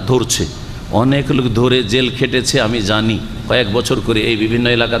সরকার ধরছে, অনেক লোক ধরে জেল খেটেছে, আমি জানি, কয়েক বছর করে এই বিভিন্ন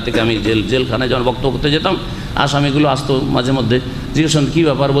এলাকা থেকে আমি জেলখানায় যখন বক্তব্য করতে যেতাম, আসামিগুলো আসতো মাঝে মধ্যে, জিজ্ঞেস কী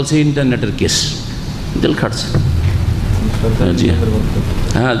ব্যাপার, বলছে ইন্টারনেটের কেস, জেল খাটছে।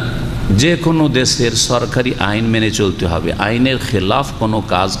 হ্যাঁ, যে কোনো দেশের সরকারি আইন মেনে চলতে হবে, আইনের খেলাফ কোনো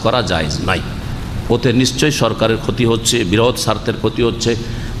কাজ করা জায়েজ নাই, ওতে নিশ্চয়ই সরকারের ক্ষতি হচ্ছে, বৃহৎ স্বার্থের ক্ষতি হচ্ছে,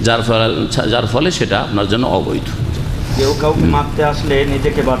 যার ফলে সেটা আপনার জন্য অবৈধ। কেউ কাউকে মারতে আসলে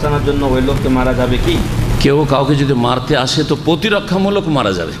নিজেকে বাঁচানোর জন্য ওই লোককে মারা যাবে কি? কেউ কাউকে যদি মারতে আসে তো প্রতিরক্ষামূলক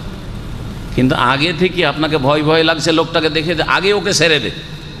মারা যাবে, কিন্তু আগে থেকে আপনাকে ভয় লাগছে লোকটাকে দেখে, আগে ওকে সেরে দে,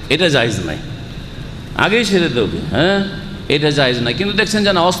 এটা জায়েজ নাই, আগেই সেরে দে ওকে, হ্যাঁ এটা জায়েজ নাই। কিন্তু দেখছেন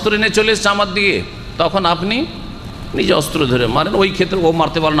যে না, অস্ত্র নিয়ে চলে এসছে আমার দিকে, তখন আপনি নিজে অস্ত্র ধরে মারেন, ওই ক্ষেত্রে ও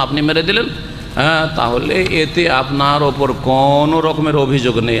মারতে পারেন, আপনি মেরে দিলেন, হ্যাঁ, তাহলে এতে আপনার ওপর কোনো রকমের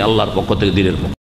অভিযোগ নেই আল্লাহর পক্ষ থেকে, দিনের পক্ষ।